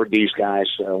reward these guys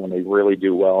when they really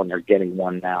do well, and they're getting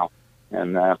one now.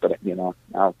 And but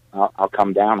I'll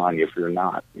come down on you if you're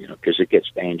not, because it gets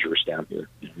dangerous down here.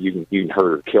 You can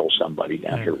hurt or kill somebody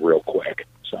down here real quick.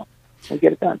 So we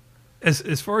get it done.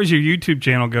 As far as your YouTube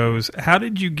channel goes, how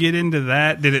did you get into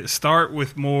that? Did it start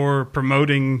with more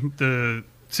promoting the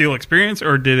SEAL experience,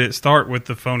 or did it start with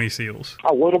the Phony SEALs?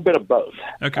 A little bit of both.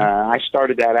 Okay. I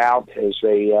started that out as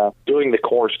doing the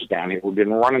courses down here. We've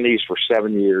been running these for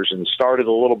 7 years, and started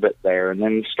a little bit there, and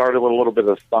then started a little bit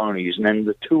of Phonies, and then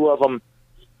the two of them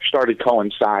started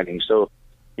coinciding. So,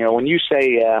 when you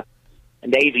say a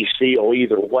Navy SEAL,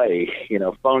 either way,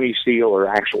 Phony SEAL or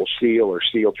actual SEAL or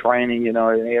SEAL training, it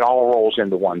all rolls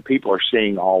into one. People are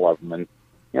seeing all of them, and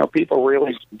people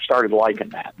really started liking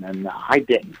that, and I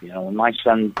didn't. When my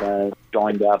son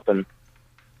joined up and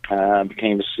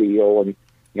became a SEAL, and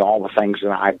all the things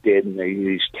that I did, and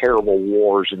these terrible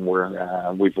wars, and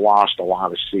we've lost a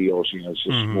lot of SEAls. It's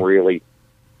just really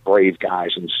brave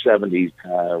guys, and 70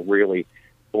 really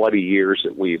bloody years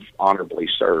that we've honorably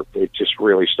served. It just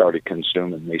really started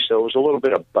consuming me. So it was a little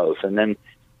bit of both, and then.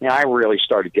 I really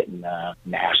started getting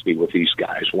nasty with these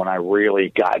guys when I really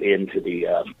got into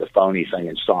the Phony thing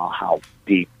and saw how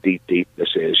deep this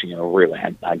is. Really,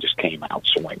 I just came out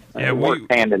swinging. Yeah, we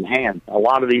worked hand in hand. A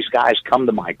lot of these guys come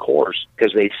to my course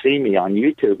because they see me on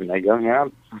YouTube and they go,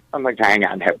 I'm like, hang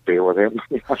out and have a beer with him.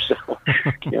 So,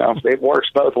 it works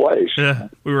both ways. Yeah,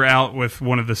 we were out with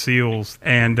one of the SEALs,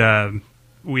 and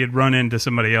we had run into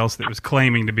somebody else that was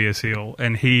claiming to be a SEAL,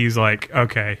 and he's like,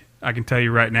 okay, I can tell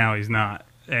you right now he's not.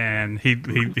 And he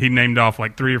named off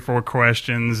like 3 or 4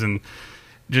 questions and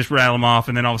just rattled them off.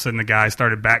 And then all of a sudden the guy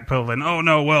started backpedaling. Oh,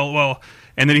 no, well.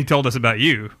 And then he told us about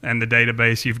you and the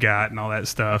database you've got and all that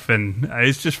stuff. And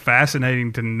it's just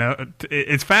fascinating to know.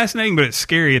 It's fascinating, but it's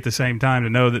scary at the same time to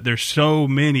know that there's so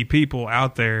many people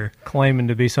out there claiming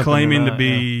to be something. Claiming to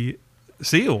be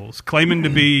SEALs, claiming to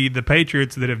be the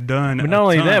patriots that have done but not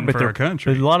only that, but for our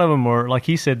country. A lot of them are, like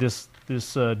he said, this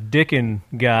Dickin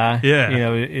guy,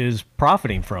 is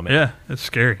profiting from it. Yeah, that's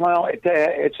scary. Well,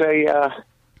 it's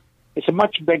a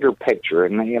much bigger picture,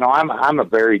 and I'm a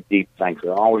very deep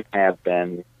thinker. I always have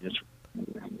been. It's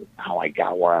how I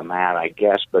got where I'm at, I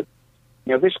guess. But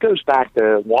this goes back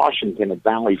to Washington at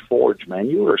Valley Forge, man.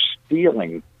 You were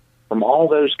stealing from all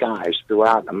those guys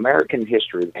throughout American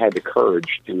history that had the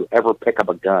courage to ever pick up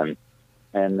a gun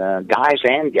and guys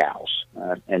and gals,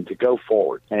 and to go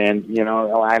forward. And,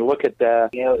 I look at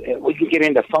we can get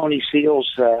into phony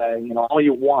SEALs, all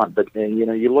you want, but,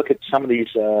 you look at some of these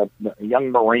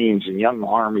young Marines and young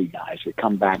Army guys that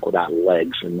come back without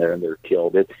legs and they're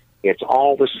killed. It's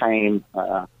all the same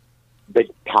big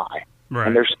pie. Right.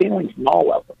 And they're stealing from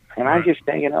all of them. And right. I just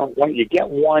think, when you get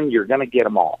one, you're going to get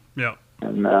them all. Yeah.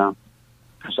 And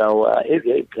so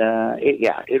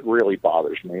it really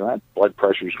bothers me. My blood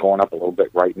pressure's going up a little bit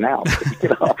right now.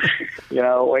 But,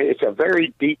 it's a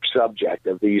very deep subject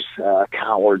of these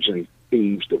cowards and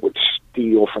thieves that would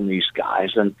steal from these guys.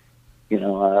 And,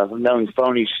 I've known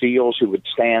phony SEALs who would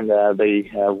stand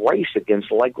the race against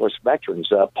legless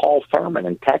veterans. Paul Thurman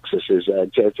in Texas is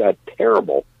just a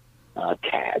terrible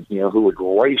cad, who would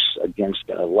race against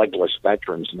legless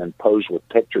veterans and then pose with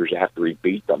pictures after he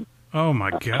beat them. Oh,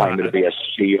 my God. Claiming to be a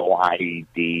SEAL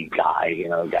IED guy,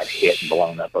 got hit and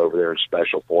blown up over there, a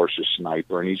Special Forces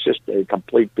sniper, and he's just a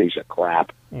complete piece of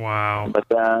crap. Wow. But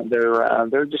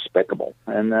they're despicable,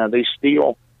 and they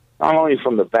steal not only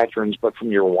from the veterans, but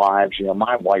from your wives.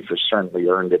 My wife has certainly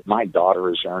earned it. My daughter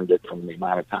has earned it from the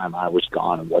amount of time I was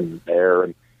gone and wasn't there,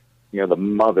 and the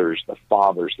mothers, the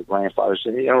fathers, the grandfathers.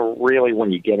 And, really,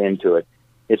 when you get into it,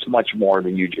 it's much more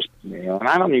than you just, and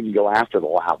I don't even go after the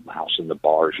loudmouths in the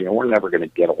bars. We're never going to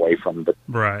get away from them. But,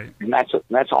 right. And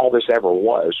that's all this ever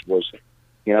was,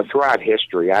 throughout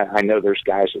history. I know there's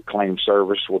guys that claim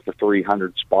service with the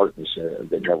 300 Spartans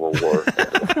that never were.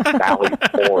 Valley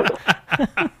Forge,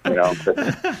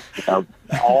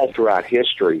 all throughout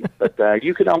history. But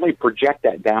you can only project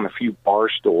that down a few bar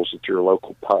stools at your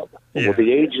local pub. Yeah. With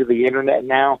the age of the Internet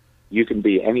now, you can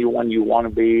be anyone you want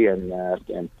to be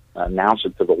and announce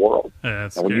it to the world. Yeah,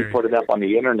 and when you put it up on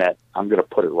the Internet, I'm going to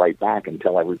put it right back and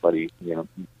tell everybody,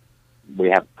 we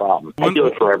have a problem. I do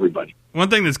it for everybody. One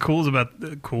thing that's cool about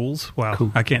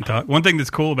I can't talk. One thing that's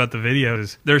cool about the videos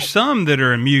is there's some that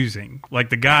are amusing, like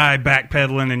the guy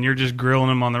backpedaling and you're just grilling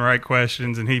him on the right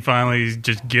questions and he finally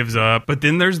just gives up. But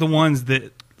then there's the ones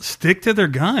that stick to their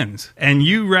guns and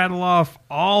you rattle off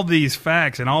all these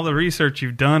facts and all the research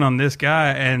you've done on this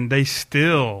guy and they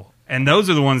still, and those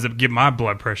are the ones that get my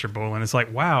blood pressure boiling. It's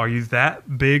like, wow, are you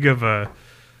that big of a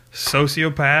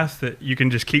sociopath that you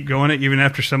can just keep going it even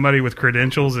after somebody with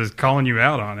credentials is calling you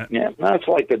out on it? Yeah, that's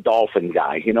like the dolphin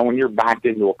guy. When you're backed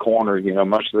into a corner,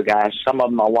 most of the guys, some of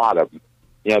them, a lot of them,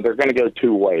 they're going to go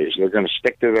two ways. They're going to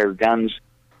stick to their guns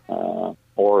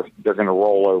or they're going to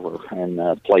roll over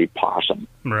and play possum.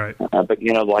 Right. But,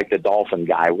 like the dolphin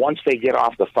guy, once they get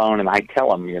off the phone and I tell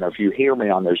them, if you hear me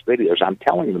on those videos, I'm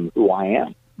telling them who I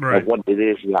am and what it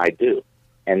is that I do.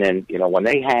 And then, when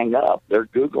they hang up, they're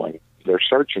Googling. They're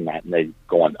searching that and they're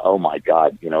going, oh my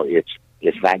God,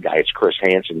 it's that guy. It's Chris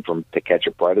Hansen from To Catch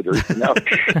a Predator.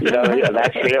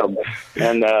 That's him.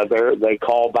 And they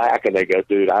call back and they go,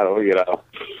 dude, I don't,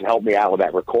 help me out with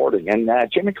that recording. And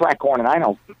Jimmy Crackhorn and I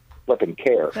don't flipping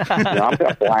care. I'm going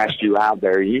to blast you out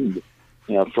there. You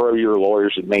throw your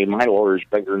lawyers at me. My lawyer's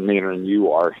bigger and meaner than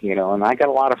you are. And I got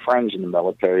a lot of friends in the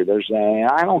military.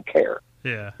 I don't care.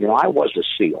 Yeah. I was a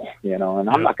SEAL, and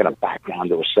I'm not going to back down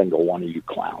to a single one of you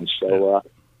clowns. So,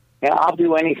 I'll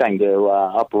do anything to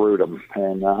uproot them.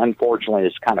 And unfortunately,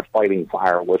 it's kind of fighting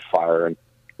fire with fire, and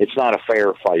it's not a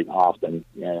fair fight often,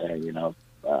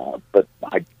 but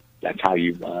that's how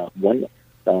you win.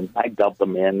 I dubbed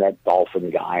them in, that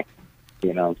dolphin guy.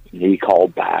 He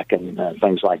called back and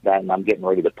things like that, and I'm getting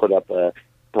ready to put up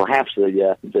perhaps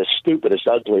the stupidest,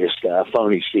 ugliest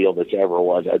phony SEAL that's ever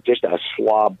was. Just a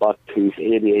slob, buck-toothed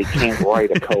idiot. He can't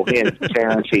write a coherent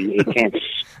sentence. He can't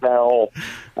spell.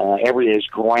 His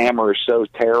grammar is so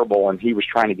terrible, and he was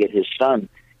trying to get his son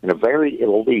in a very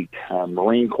elite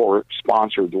Marine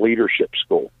Corps-sponsored leadership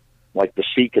school, like the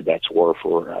Sea Cadets were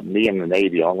for me in the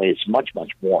Navy, only it's much,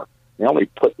 much more. They only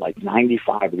put like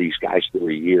 95 of these guys through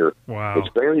a year. Wow. It's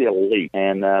very elite.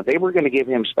 And they were going to give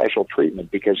him special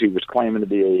treatment because he was claiming to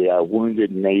be a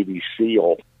wounded Navy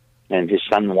SEAL, and his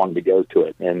son wanted to go to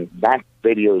it. And that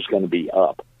video is going to be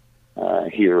up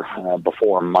here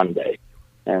before Monday.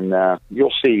 And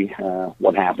you'll see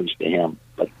what happens to him.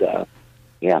 But,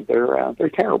 they're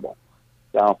terrible.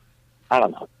 So, I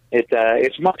don't know.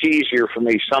 It's much easier for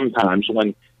me sometimes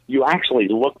when you actually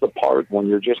look the part, when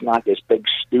you're just not this big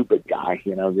stupid guy.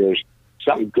 There's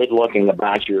something good looking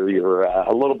about you. You're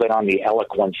a little bit on the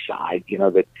eloquent side,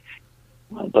 that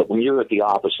But when you're at the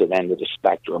opposite end of the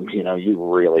spectrum,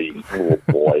 you really, oh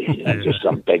boy, just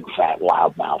some big fat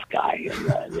loudmouth guy,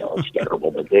 and it's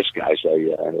terrible. But this guy,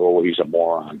 he's a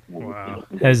moron. Wow.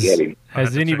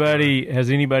 Has anybody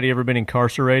ever been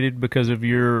incarcerated because of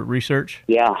your research?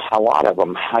 Yeah, a lot of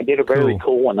them. I did a very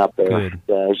cool one up there.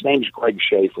 His name's Greg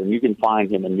Schaefer, and you can find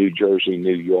him in New Jersey,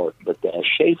 New York. But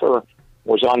Schaefer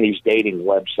was on these dating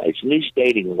websites, and these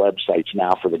dating websites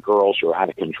now for the girls are out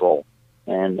of control.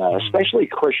 And especially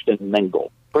Christian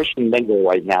Mingle. Christian Mingle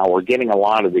right now, we're getting a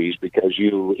lot of these because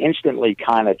you instantly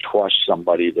kind of trust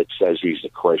somebody that says he's a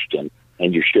Christian,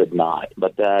 and you should not.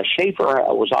 But Schaefer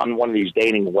was on one of these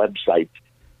dating websites,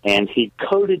 and he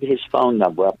coded his phone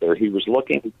number up there. He was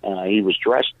he was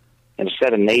dressed in a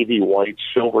set of navy white,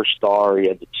 silver star. He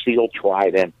had the SEAL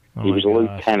trident. He was a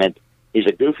lieutenant. He's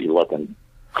a goofy-looking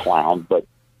clown, but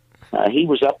he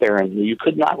was up there, and you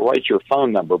could not write your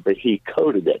phone number, but he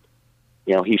coded it.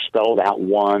 He spelled out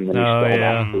 1, and he spelled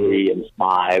out 3 and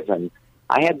 5. And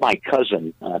I had my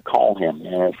cousin call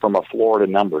him from a Florida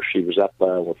number. She was up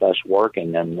with us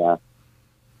working, and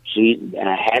she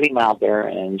had him out there,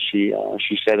 and she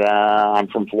said, I'm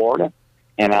from Florida,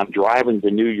 and I'm driving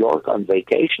to New York on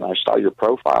vacation. I saw your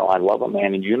profile. I love a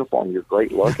man in uniform. You're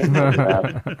great looking.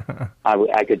 And,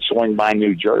 I could swing by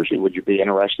New Jersey. Would you be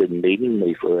interested in meeting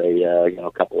me for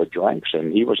a couple of drinks?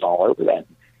 And he was all over that.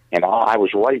 And I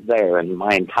was right there, and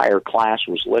my entire class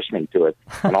was listening to it.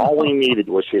 And all we needed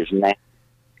was his name.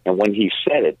 And when he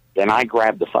said it, then I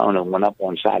grabbed the phone and went up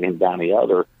one side and down the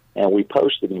other, and we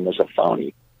posted him as a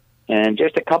phony. And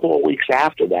just a couple of weeks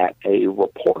after that, a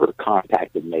reporter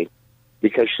contacted me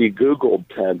because she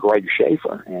Googled Greg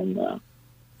Schaefer and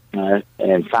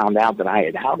found out that I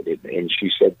had outed him. And she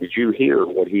said, "Did you hear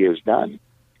what he has done?"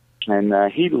 And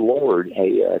he lured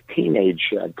a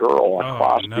teenage girl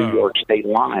across New York state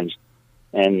lines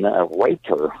and raped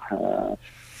her.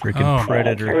 Freaking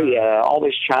predator! All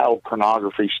this child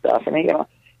pornography stuff, and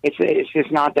it's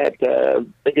just not that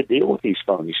big a deal with these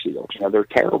phony SEALs. They're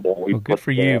terrible. We good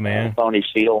for you, man. Phony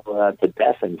SEAL to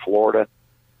death in Florida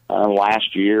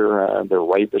last year. They're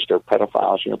rapists. They're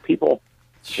pedophiles. People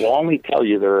will only tell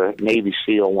you they're a Navy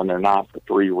SEAL when they're not for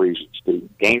 3 reasons: to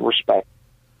gain respect,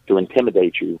 to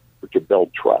intimidate you, or to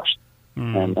build trust.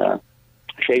 And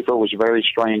Schaefer was a very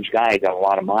strange guy. He got a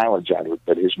lot of mileage out of it,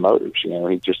 but his motives,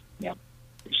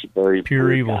 he's a very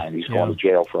pure evil guy, and he's going to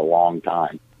jail for a long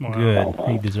time. Wow. Good.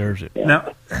 He deserves it. Yeah.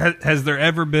 Now, has there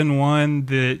ever been one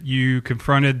that you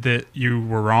confronted that you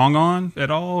were wrong on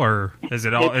at all, or is the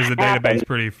database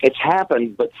pretty? It's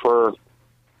happened, but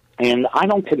and I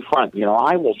don't confront.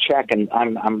 I will check, and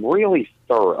I'm really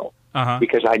thorough.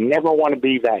 Because I never want to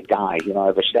be that guy.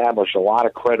 I've established a lot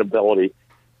of credibility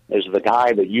as the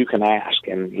guy that you can ask,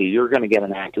 and you're going to get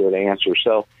an accurate answer.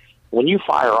 So when you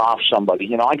fire off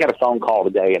somebody, I got a phone call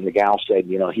today, and the gal said,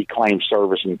 he claimed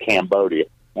service in Cambodia,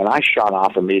 and I shot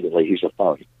off immediately. He's a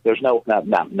phony. There's no.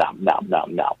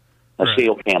 A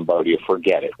SEAL Cambodia,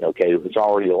 forget it. Okay, it's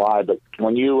already a lie. But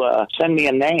when you send me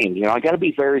a name, I got to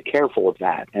be very careful with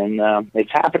that. And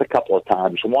it's happened a couple of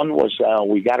times. One was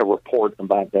we got a report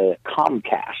about the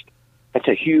Comcast. That's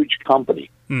a huge company,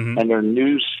 and their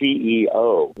new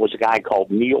CEO was a guy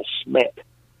called Neil Smith,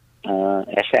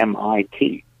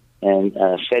 SMIT, and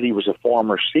said he was a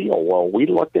former SEAL. Well, we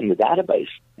looked in the database,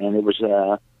 and it was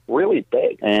really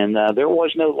big, and there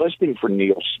was no listing for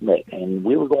Neil Smith, and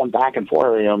we were going back and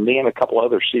forth. Me and a couple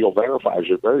other SEAL verifiers.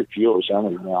 There's very few of us.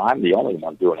 I'm the only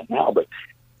one doing it now, but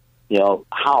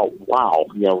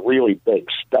really big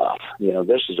stuff.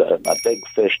 This is a big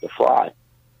fish to fry.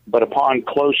 But upon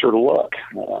closer look,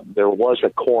 there was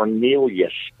a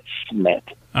Cornelius Smith.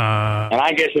 And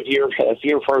I guess if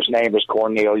your first name is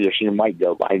Cornelius, you might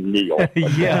go by Neil.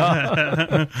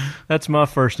 Yeah, that's my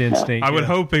first instinct. I would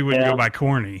hope he would go by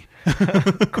Corny.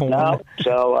 No,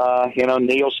 so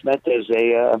Neil Smith is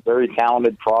a very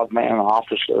talented frogman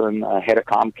officer and head of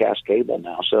Comcast Cable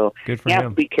now. So good for you him.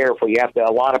 have to be careful. You have to.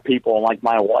 A lot of people, like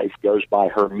my wife, goes by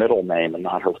her middle name and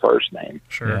not her first name.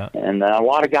 Sure. Yeah. And a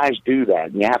lot of guys do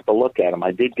that, and you have to look at them.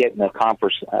 I did get in a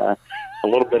conference. A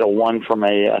little bit of one from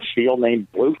a SEAL named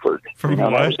Bluford. From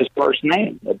what? That was his first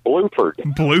name, Bluford.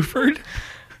 Bluford?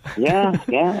 Yeah.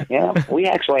 We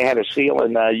actually had a SEAL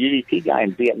and a UDP guy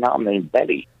in Vietnam named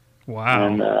Betty. Wow.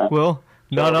 And,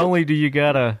 not only do you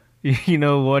gotta,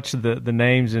 watch the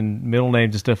names and middle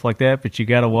names and stuff like that, but you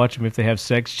gotta watch them if they have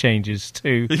sex changes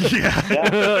too. Yeah.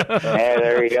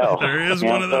 There you go. There is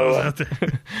one of those out there.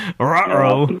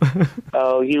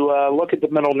 You look at the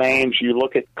middle names, you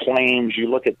look at claims, you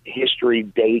look at history,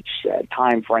 dates,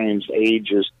 time frames,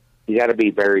 ages. You got to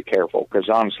be very careful because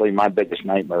honestly, my biggest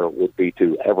nightmare would be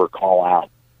to ever call out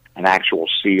an actual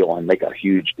SEAL and make a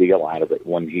huge deal out of it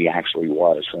when he actually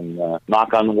was. And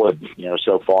knock on wood,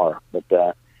 so far.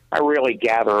 But I really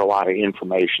gather a lot of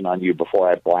information on you before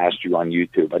I blast you on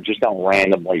YouTube. I just don't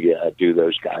randomly do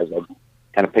those guys. I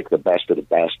kind of pick the best of the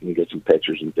best and get some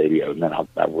pictures and videos, and then I'll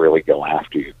really go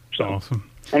after you. So awesome.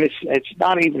 And it's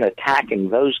not even attacking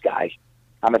those guys.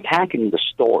 I'm attacking the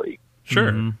story.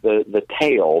 Sure. The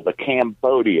tale, the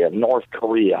Cambodia, North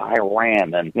Korea,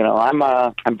 Iran, and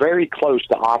I'm very close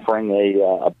to offering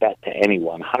a bet to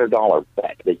anyone, $100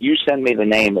 bet that you send me the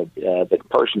name of the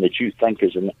person that you think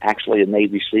is actually a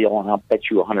Navy SEAL, and I'll bet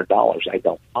you $100 I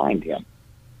don't find him.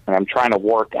 And I'm trying to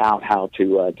work out how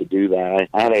to do that.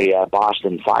 I had a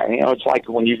Boston fire. It's like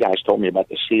when you guys told me about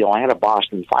the SEAL. I had a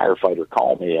Boston firefighter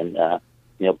call me, and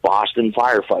Boston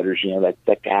firefighters, that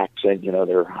thick accent,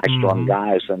 they're high-strung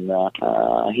guys. And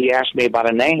he asked me about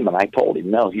a name, and I told him,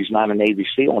 no, he's not a Navy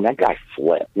SEAL. And that guy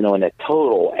flipped, in a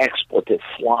total expletive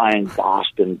flying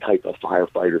Boston type of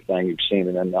firefighter thing you've seen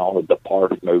in all the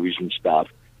Departed movies and stuff.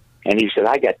 And he said,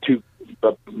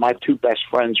 my two best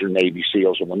friends are Navy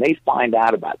SEALs, and when they find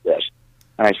out about this,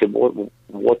 and I said,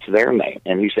 what's their name?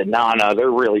 And he said, no, they're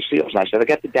really SEALs. And I said, I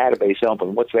got the database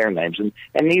open. What's their names? And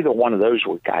neither one of those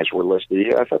guys were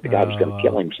listed. I thought the guy was going to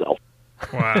kill himself.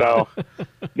 Wow. So,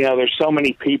 there's so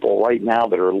many people right now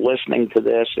that are listening to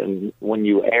this, and when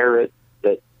you air it,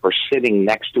 that are sitting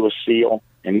next to a SEAL,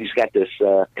 and he's got this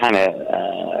kind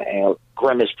of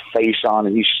grimaced face on,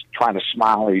 and he's trying to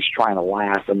smile, and he's trying to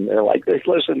laugh, and they're like,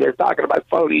 listen, they're talking about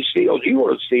phony SEAls. You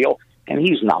were a SEAL. And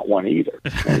he's not one either.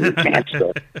 We're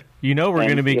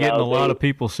going to be getting a lot of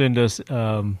people send us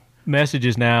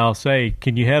messages now. Say,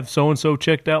 can you have so-and-so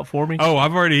checked out for me? Oh,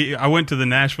 I went to the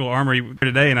Nashville Armory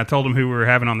today, and I told him who we were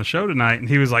having on the show tonight, and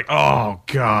he was like, oh,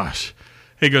 gosh.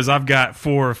 He goes, I've got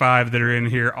 4 or 5 that are in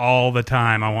here all the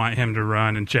time. I want him to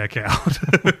run and check out.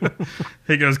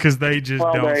 He goes, because they just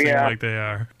don't seem like they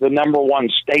are. The number one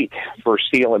state for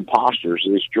SEAL imposters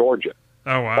is Georgia.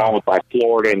 Oh, wow. Followed by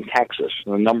Florida and Texas.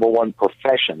 The number one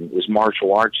profession is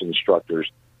martial arts instructors,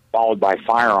 followed by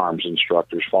firearms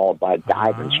instructors, followed by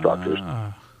dive instructors.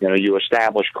 You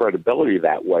establish credibility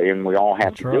that way, and we all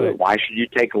have to do it. Why should you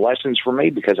take lessons from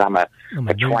me? Because I'm a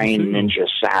trained ninja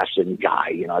assassin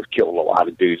guy. I've killed a lot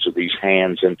of dudes with these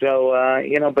hands. And so,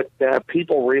 but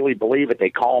people really believe it.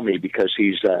 They call me because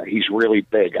he's really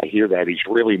big. I hear that. He's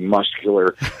really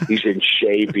muscular. He's in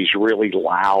shape. He's really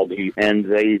loud. And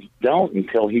they don't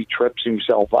until he trips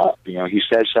himself up. He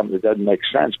says something that doesn't make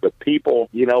sense. But people,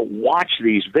 watch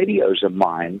these videos of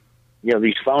mine,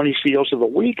 these phony SEALs of the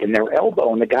week, and they're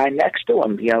elbowing the guy next to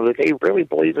him, that they really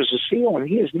believe is a SEAL, and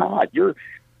he is not. Your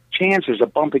chances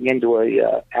of bumping into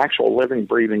a actual living,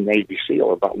 breathing Navy SEAL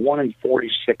are about 1 in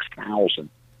 46,000.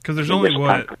 Because there's only,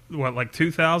 like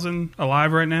 2,000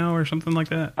 alive right now or something like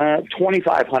that?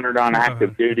 2,500 on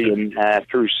active duty, and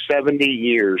through 70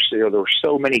 years, there were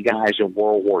so many guys in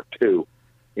World War II.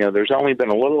 There's only been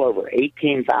a little over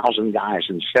 18,000 guys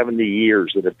in 70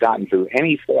 years that have gotten through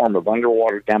any form of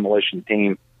underwater demolition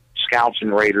team, scouts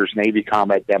and raiders, Navy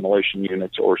combat demolition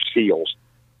units, or SEALs.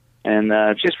 And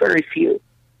just very few.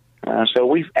 So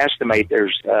we estimate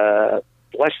there's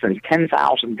less than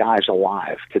 10,000 guys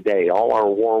alive today. All our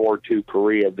World War II,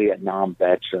 Korea, Vietnam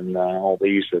vets, and all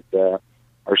these that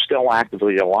are still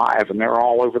actively alive, and they're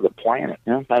all over the planet.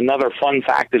 Another fun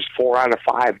fact is 4 out of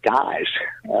 5 guys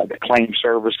that claim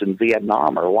service in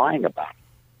Vietnam are lying about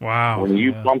it. Wow. When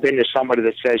you bump into somebody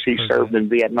that says he served in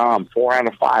Vietnam, 4 out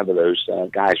of 5 of those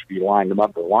guys, if you line them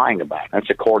up, are lying about it. That's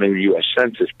according to the U.S.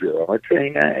 Census Bureau.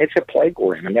 It's a plague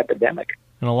we're in, an epidemic.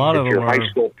 And a lot of them your high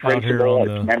school principal,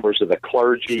 it's members of the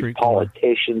clergy,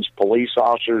 politicians, police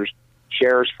officers,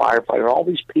 sheriffs, firefighters, all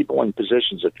these people in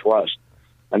positions of trust.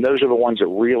 And those are the ones that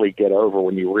really get over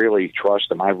when you really trust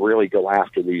them. I really go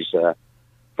after these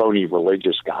phony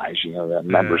religious guys, the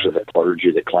members of the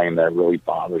clergy that claim that really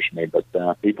bothers me. But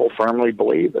people firmly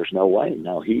believe there's no way.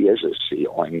 No, he is a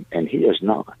SEAL, and he is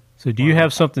not. So do you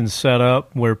have something set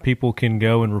up where people can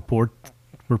go and report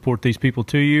these people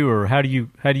to you, or how do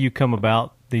you come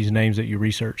about these names that you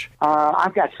research?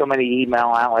 I've got so many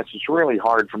email outlets. It's really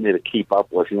hard for me to keep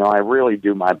up with. I really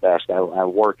do my best. I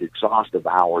work exhaustive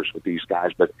hours with these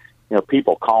guys, but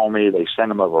people call me. They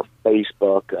send them over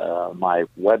Facebook, my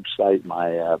website,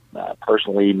 my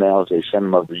personal emails. They send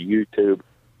them over YouTube,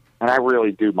 and I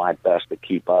really do my best to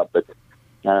keep up. But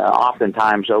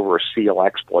oftentimes over a SEAL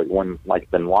exploit, when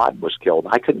like Bin Laden was killed,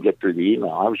 I couldn't get through the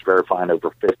email. I was verifying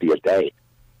over 50 a day.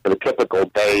 But a typical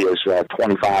day is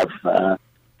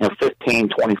 15,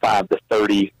 25 to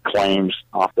 30 claims,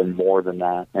 often more than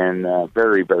that, and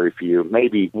very, very few.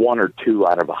 Maybe 1 or 2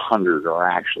 out of 100 are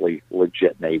actually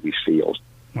legit Navy SEAls.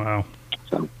 Wow.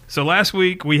 So last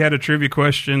week we had a trivia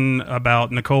question about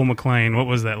Nicole McLean. What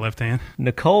was that, Left Hand?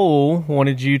 Nicole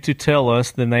wanted you to tell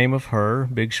us the name of her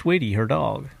Big Sweetie, her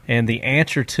dog. And the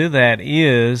answer to that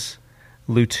is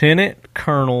Lieutenant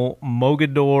Colonel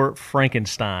Mogador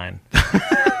Frankenstein.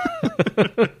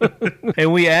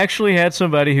 And we actually had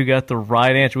somebody who got the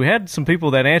right answer. We had some people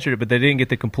that answered it, but they didn't get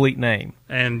the complete name.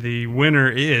 And the winner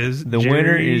is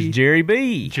Jerry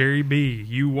B. Jerry B.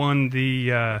 You won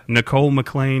the Nicole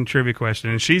McLean trivia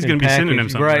question, and she's going to be sending him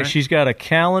something. Right? She's got a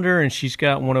calendar, and she's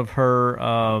got one of her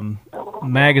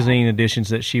magazine editions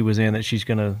that she was in that she's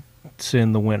going to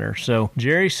send the winner. So,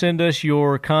 Jerry, send us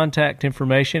your contact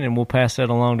information, and we'll pass that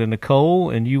along to Nicole,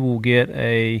 and you will get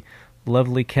a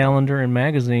lovely calendar and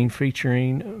magazine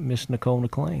featuring Miss Nicole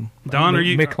McLean. Don, Don, are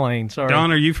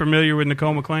you familiar with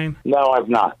Nicole McLean? No, I've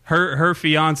not. Her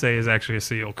fiance is actually a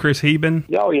SEAL, Chris Heben.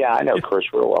 Oh yeah, I know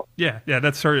Chris real well. Yeah,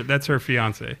 that's her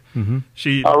fiance. Mm-hmm.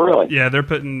 Oh really? Yeah,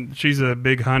 she's a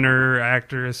big hunter,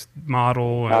 actress,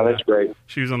 model. Oh, that's great.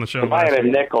 She was on the show. If I had a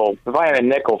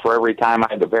nickel for every time I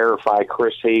had to verify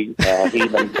Chris Heben,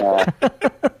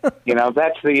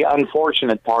 that's the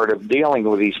unfortunate part of dealing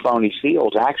with these phony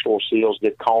SEALs. Actual SEALs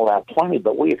get called out plenty,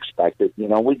 but we expect it.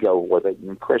 We go with it,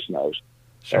 and Chris knows.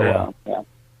 Sure. So,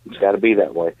 it's got to be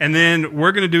that way. And then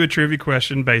we're going to do a trivia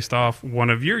question based off one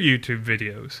of your YouTube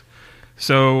videos.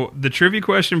 So the trivia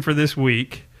question for this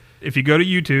week, if you go to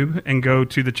YouTube and go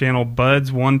to the channel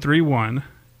Buds131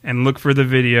 and look for the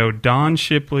video, Don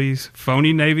Shipley's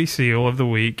Phony Navy SEAL of the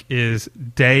week is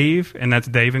Dave, and that's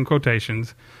Dave in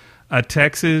quotations, a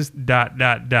Texas ... In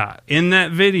that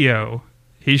video,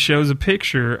 he shows a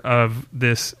picture of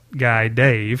this guy,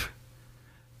 Dave,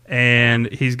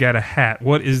 and he's got a hat.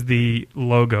 What is the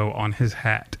logo on his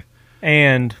hat?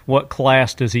 And what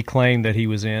class does he claim that he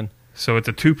was in? So it's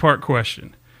a two-part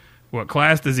question. What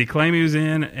class does he claim he was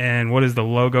in, and what is the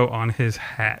logo on his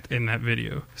hat in that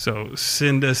video? So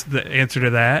send us the answer to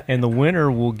that. And the winner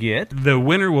will get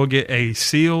a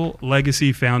SEAL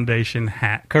Legacy Foundation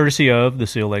hat. Courtesy of the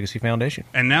SEAL Legacy Foundation.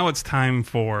 And now it's time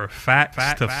for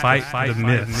Facts to Fight the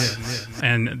Myths.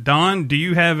 And Don, do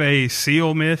you have a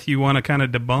SEAL myth you want to kind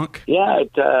of debunk? Yeah,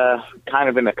 it kind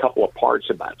of in a couple of parts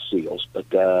about SEALs,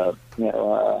 but a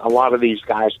lot of these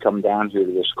guys come down here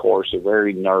to this course. They're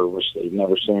very nervous. They've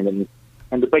never seen it.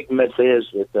 And the big myth is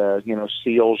that,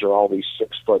 SEALs are all these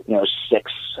 6 foot,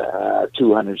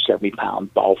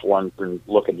 270-pound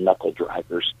Dolph-Lundgren-looking knuckle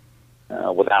draggers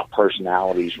without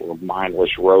personalities. We're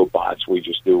mindless robots. We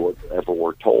just do whatever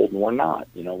we're told, and we're not.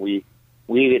 We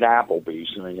eat at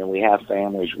Applebee's. We have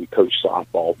families. We coach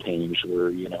softball teams.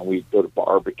 We go to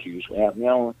barbecues. We have,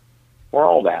 we're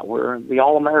all that. We're the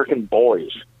all-American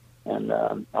boys. And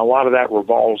a lot of that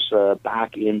revolves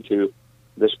back into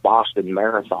this Boston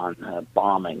Marathon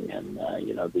bombing and,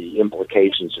 the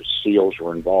implications of SEALs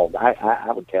were involved.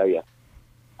 I would tell you,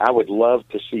 I would love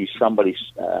to see somebody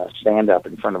stand up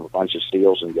in front of a bunch of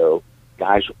SEALs and go,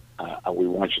 guys, we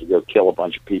want you to go kill a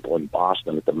bunch of people in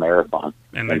Boston at the marathon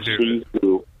and see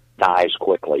who dies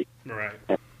quickly. Right.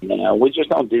 And, we just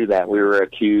don't do that. We were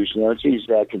accused, it's these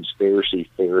conspiracy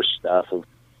theorist stuff of,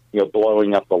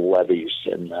 blowing up the levees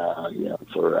and,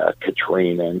 for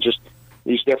Katrina and just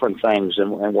these different things.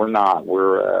 And we're not.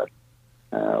 We're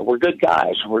good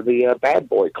guys. We're the bad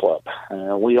boy club.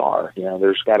 We are.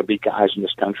 There's got to be guys in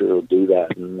this country who will do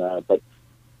that. But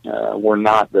we're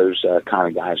not those kind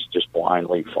of guys that just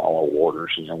blindly follow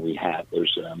orders. We have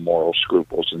those moral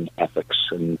scruples and ethics.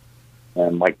 And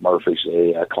Mike Murphy's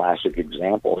a classic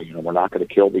example. We're not going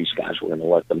to kill these guys. We're going to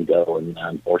let them go. And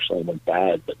unfortunately, it went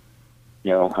bad. But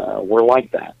we're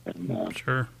like that. And,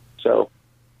 sure. So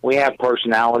we have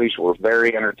personalities. We're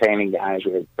very entertaining guys.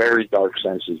 We have a very dark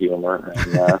sense of humor.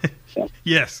 And,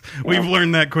 yes, we've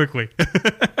learned that quickly.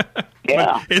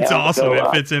 Yeah, it's awesome. So,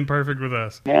 it fits in perfect with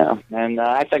us. Yeah, and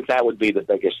I think that would be the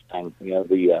biggest thing.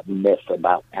 The myth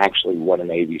about actually what a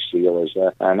Navy SEAL is.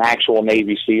 An actual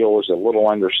Navy SEAL is a little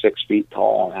under 6 feet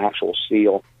tall. An actual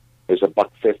SEAL is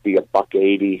 $150,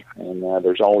 $180, and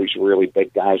there's always really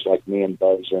big guys like me and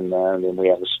Buzz, and then we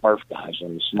have the Smurf guys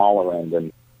on the smaller end,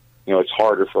 and it's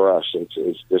harder for us.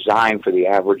 It's designed for the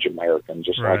average American,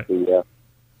 just right. Like the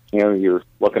you're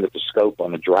looking at the scope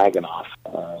on a Dragunov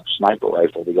sniper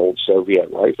rifle. The old Soviet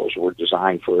rifles were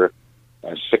designed for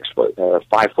a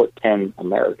 5'10"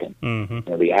 American.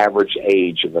 Mm-hmm. The average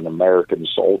age of an American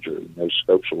soldier. Those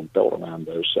scopes were built around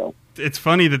those. So it's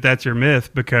funny that that's your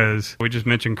myth because we just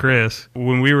mentioned Chris.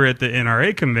 When we were at the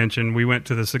NRA convention, we went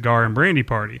to the cigar and brandy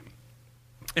party,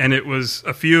 and it was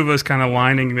a few of us kind of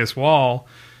lining this wall,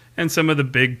 and some of the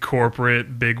big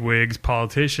corporate bigwigs,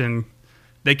 politician.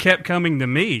 They kept coming to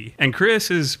me, and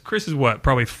Chris is what,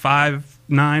 probably 5'9",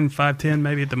 5'9", 5'10",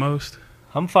 maybe at the most.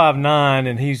 I'm 5'9",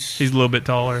 and he's a little bit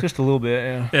taller. Just a little bit,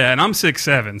 yeah. Yeah, and I'm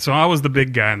 6'7", so I was the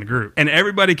big guy in the group. And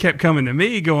everybody kept coming to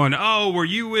me going, oh, were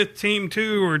you with Team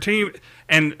 2 or Team...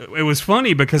 And it was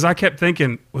funny because I kept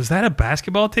thinking, was that a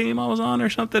basketball team I was on or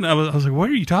something? I was like, what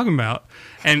are you talking about?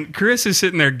 And Chris is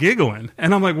sitting there giggling.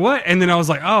 And I'm like, what? And then I was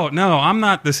like, oh, no, I'm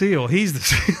not the SEAL. He's the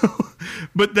SEAL.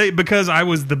 But because I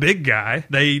was the big guy,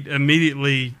 they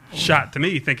immediately shot to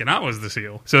me thinking I was the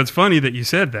SEAL. So it's funny that you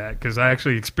said that because I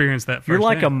actually experienced that firsthand. You're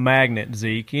like a magnet,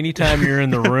 Zeke. Anytime you're in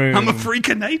the room, I'm a freak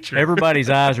of nature. Everybody's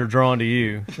eyes are drawn to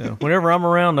you. So whenever I'm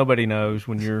around, nobody knows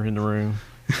when you're in the room.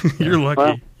 You're lucky.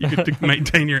 Well, you get to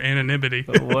maintain your anonymity.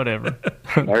 Whatever.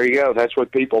 There you go. That's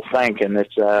what people think, and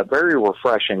it's very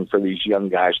refreshing for these young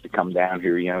guys to come down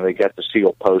here. You know, they got the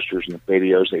SEAL posters and the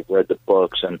videos, they've read the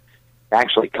books, and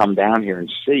actually come down here and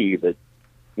see that,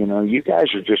 you know, you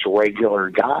guys are just regular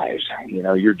guys. You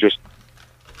know, you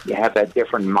have that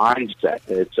different mindset.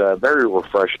 It's very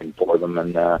refreshing for them,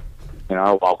 and, you know,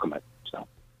 I welcome it. So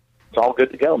it's all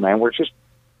good to go, man. We're just,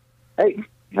 hey,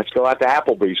 let's go out to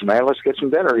Applebee's, man. Let's get some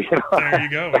dinner. You know? There you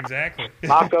go. Exactly.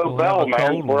 Taco Bell,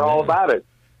 man. We're all about it.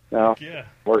 You know, yeah.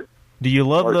 Do you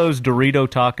love those Dorito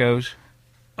tacos?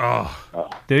 Oh.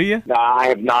 Do you? No, I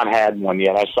have not had one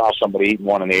yet. I saw somebody eating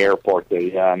one in the airport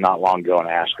not long ago and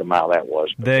asked them how that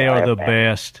was. They are the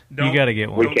best. You got to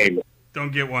get one.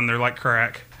 Don't get one. They're like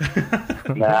crack.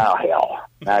 No, hell.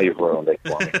 Now you've ruined it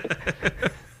for me.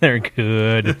 They're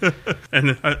good.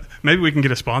 And maybe we can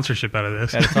get a sponsorship out of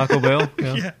this. At a Taco Bell?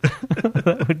 Yeah.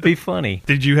 That would be funny.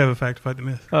 Did you have a fact to fight the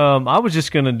myth? I was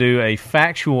just going to do a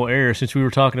factual error since we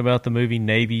were talking about the movie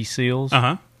Navy SEALs.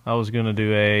 Uh-huh. I was going to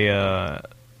do a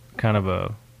kind of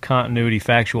a continuity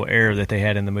factual error that they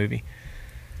had in the movie.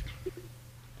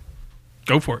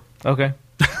 Go for it. Okay.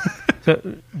 So,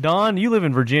 Don, you live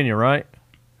in Virginia, right?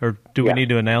 Or do we need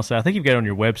to announce that? I think you've got it on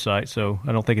your website, so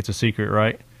I don't think it's a secret,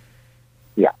 right?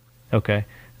 Yeah. Okay.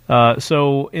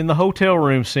 So in the hotel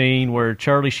room scene where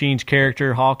Charlie Sheen's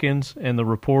character, Hawkins, and the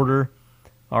reporter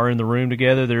are in the room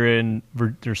together,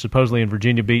 they're supposedly in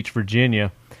Virginia Beach,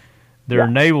 Virginia. There are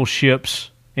naval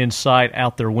ships in sight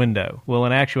out their window. Well,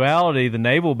 in actuality, the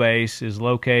naval base is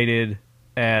located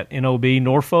at NOB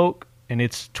Norfolk, and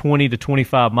it's 20 to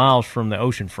 25 miles from the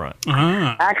ocean front.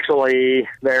 Uh-huh. Actually,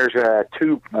 there's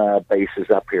two bases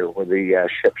up here where the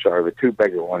ships are. The two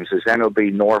bigger ones is NOB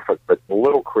Norfolk, but the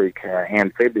Little Creek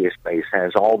amphibious base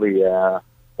has all the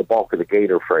bulk of the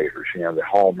Gator freighters, you know, the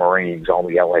Hull Marines, all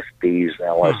the LSPs,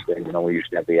 you know, we used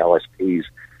to have the LSPs.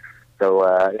 So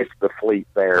it's the fleet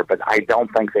there, but I don't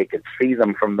think they could see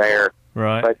them from there.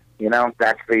 Right. But, you know,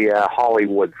 that's the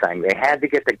Hollywood thing. They had to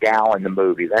get the gal in the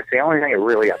movie. That's the only thing that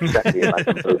really upset me about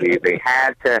the movie. They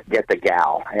had to get the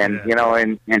gal. And, you know,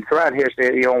 and throughout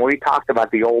history, you know, when we talked about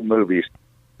the old movies,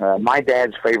 my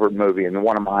dad's favorite movie, and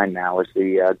one of mine now, is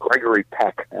the Gregory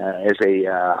Peck as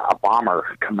a bomber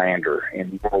commander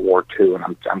in World War II, and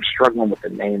I'm struggling with the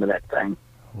name of that thing.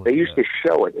 They used to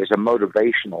show it as a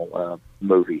motivational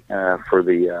movie for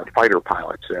the fighter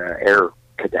pilots, air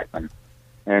cadetmen.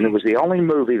 And it was the only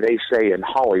movie, they say, in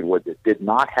Hollywood that did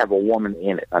not have a woman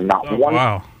in it. Not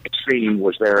one scene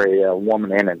was there a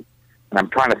woman in it. And I'm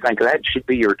trying to think, that should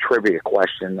be your trivia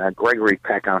question. Gregory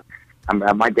Peck,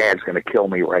 my dad's going to kill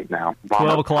me right now.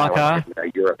 12 O'Clock High?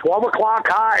 You're 12 O'Clock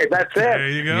High, that's it. There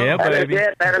you go. Yeah, that baby. is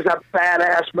it. That is a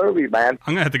badass movie, man.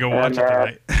 I'm going to have to go watch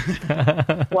it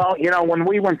tonight. Well, you know, when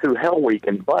we went through Hell Week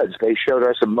in Buds, they showed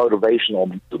us a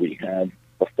motivational movie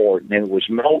before, and it was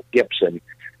Mel Gibson,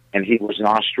 and he was an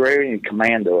Australian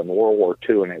commando in World War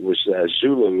II, and it was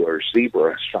Zulu or Zebra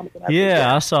or something.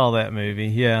 I saw that movie.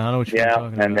 Yeah, I know what you're talking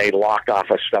about. And they locked off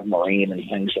a submarine and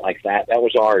things like that. That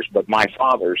was ours, but my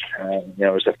father's, you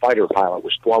know, as a fighter pilot,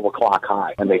 was 12 O'Clock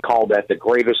High, and they called that the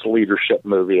greatest leadership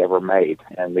movie ever made,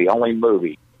 and the only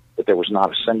movie that there was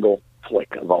not a single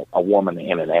flick of a woman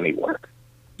in it anywhere.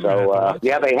 So,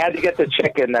 they had to get the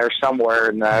chick in there somewhere,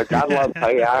 and God love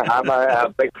you. I'm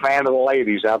a big fan of the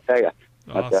ladies, I'll tell you.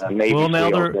 Awesome. Well, now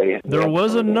there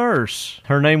was a nurse.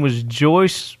 Her name was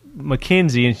Joyce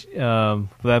McKenzie, and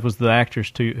that was the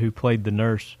actress who played the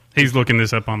nurse. He's looking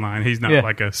this up online. He's not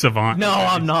like a savant. No,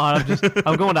 I'm not.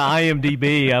 I'm going to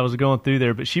IMDb. I was going through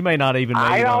there, but she may not even make it.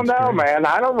 I don't know, man.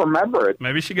 I don't remember it.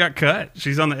 Maybe she got cut.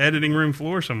 She's on the editing room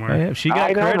floor somewhere. Yeah, she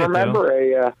got credit,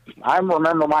 I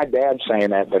remember my dad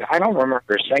saying that, but I don't remember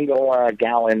a single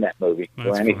gal in that movie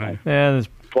or anything. Yeah, there's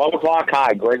 12 O'Clock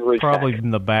High, Gregory probably Peck.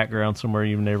 in the background somewhere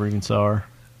you never even saw her.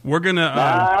 We're gonna.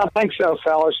 I think so,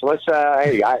 fellas. Let's.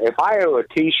 Hey, if I owe a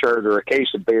T-shirt or a case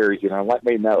of beers, let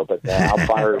me know. But I'll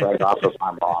fire it right off if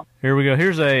I'm wrong. Here we go.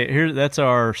 That's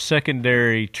our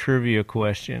secondary trivia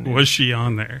question. Was she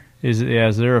on there?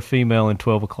 Is there a female in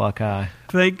 12 O'Clock High?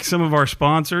 Thank some of our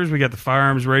sponsors. We got the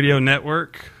Firearms Radio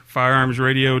Network,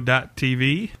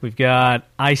 firearmsradio.tv. We've got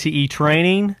ICE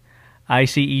Training,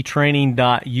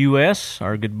 ICEtraining.us,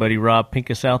 our good buddy Rob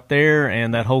Pincus out there,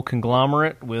 and that whole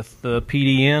conglomerate with the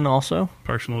PDN also.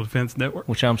 Personal Defense Network.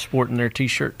 Which I'm sporting their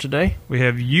T-shirt today. We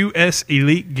have US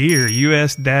Elite Gear,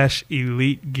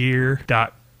 us-elitegear.com.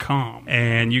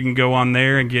 And you can go on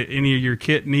there and get any of your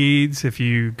kit needs if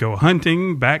you go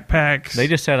hunting, backpacks. They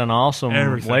just had an awesome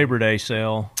Labor Day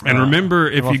sale. And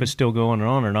remember, I don't know if it's still going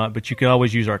on or not, but you can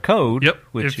always use our code. Yep.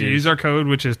 If you use our code,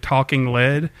 which is Talking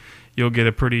Lead, you'll get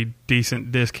a pretty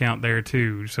decent discount there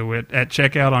too. So at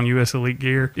checkout on US Elite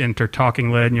Gear, enter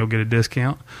Talking Lead and you'll get a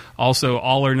discount. Also,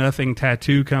 All or Nothing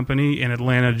Tattoo Company in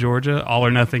Atlanta, Georgia,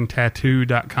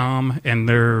 allornothingtattoo.com, and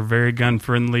their very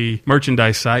gun-friendly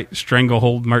merchandise site,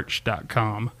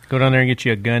 strangleholdmerch.com. Go down there and get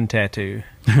you a gun tattoo.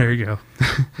 There you go.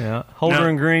 Yeah. Holder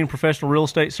and Green Professional Real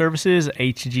Estate Services,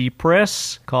 HG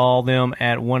Press. Call them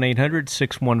at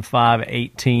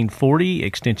 1-800-615-1840,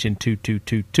 extension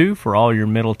 2222 for all your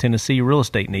Middle Tennessee real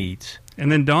estate needs.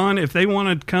 And then, Don, if they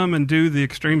want to come and do the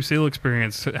Extreme Seal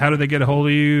Experience, how do they get a hold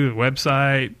of you?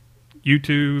 Website,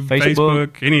 YouTube,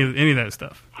 Facebook, any of that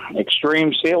stuff?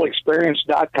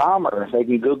 ExtremeSealExperience.com, or if they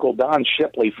can Google Don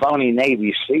Shipley, Phony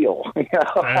Navy SEAL.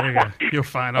 There you go. You'll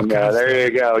find all kinds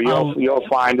there you go. You'll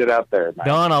find it up there, man.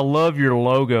 Don, I love your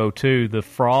logo, too. The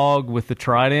frog with the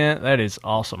trident. That is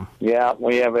awesome. Yeah,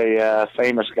 we have a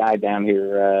famous guy down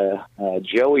here,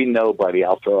 Joey Nobody.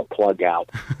 I'll throw a plug out.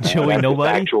 Joey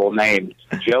Nobody? His actual name.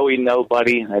 Joey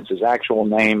Nobody. That's his actual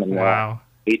name. And, wow.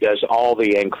 He does all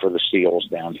the ink for the seals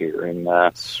down here, and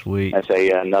sweet. That's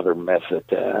another myth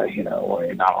that you're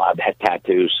not allowed to have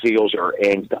tattoos. Seals are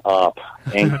inked up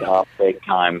big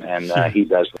time, and he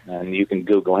does. And you can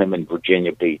Google him in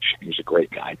Virginia Beach. He's a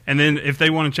great guy. And then if they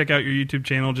want to check out your YouTube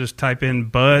channel, just type in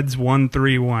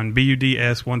Buds131,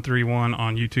 BUDS131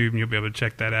 on YouTube, and you'll be able to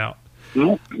check that out.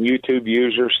 YouTube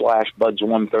user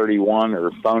 /Buds131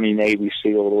 or Phony Navy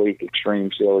SEAL of the Week,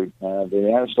 Extreme SEAL.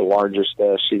 It's the largest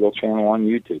SEAL channel on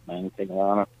YouTube, man. Think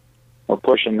about it. We're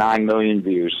pushing 9 million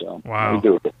views, so wow. We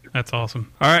do it. That's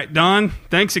awesome. All right, Don,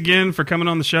 thanks again for coming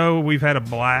on the show. We've had a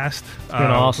blast. It's been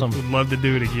awesome. We'd love to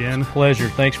do it again. Pleasure.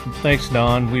 Thanks,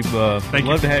 Don. We'd love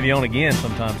to have you on again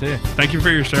sometime, too. Thank you for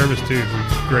your service, too.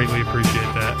 We greatly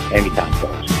appreciate that. Anytime,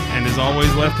 folks. And as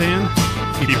always, left hand,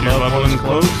 keep your loved ones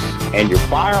close. And your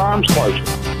firearms closer.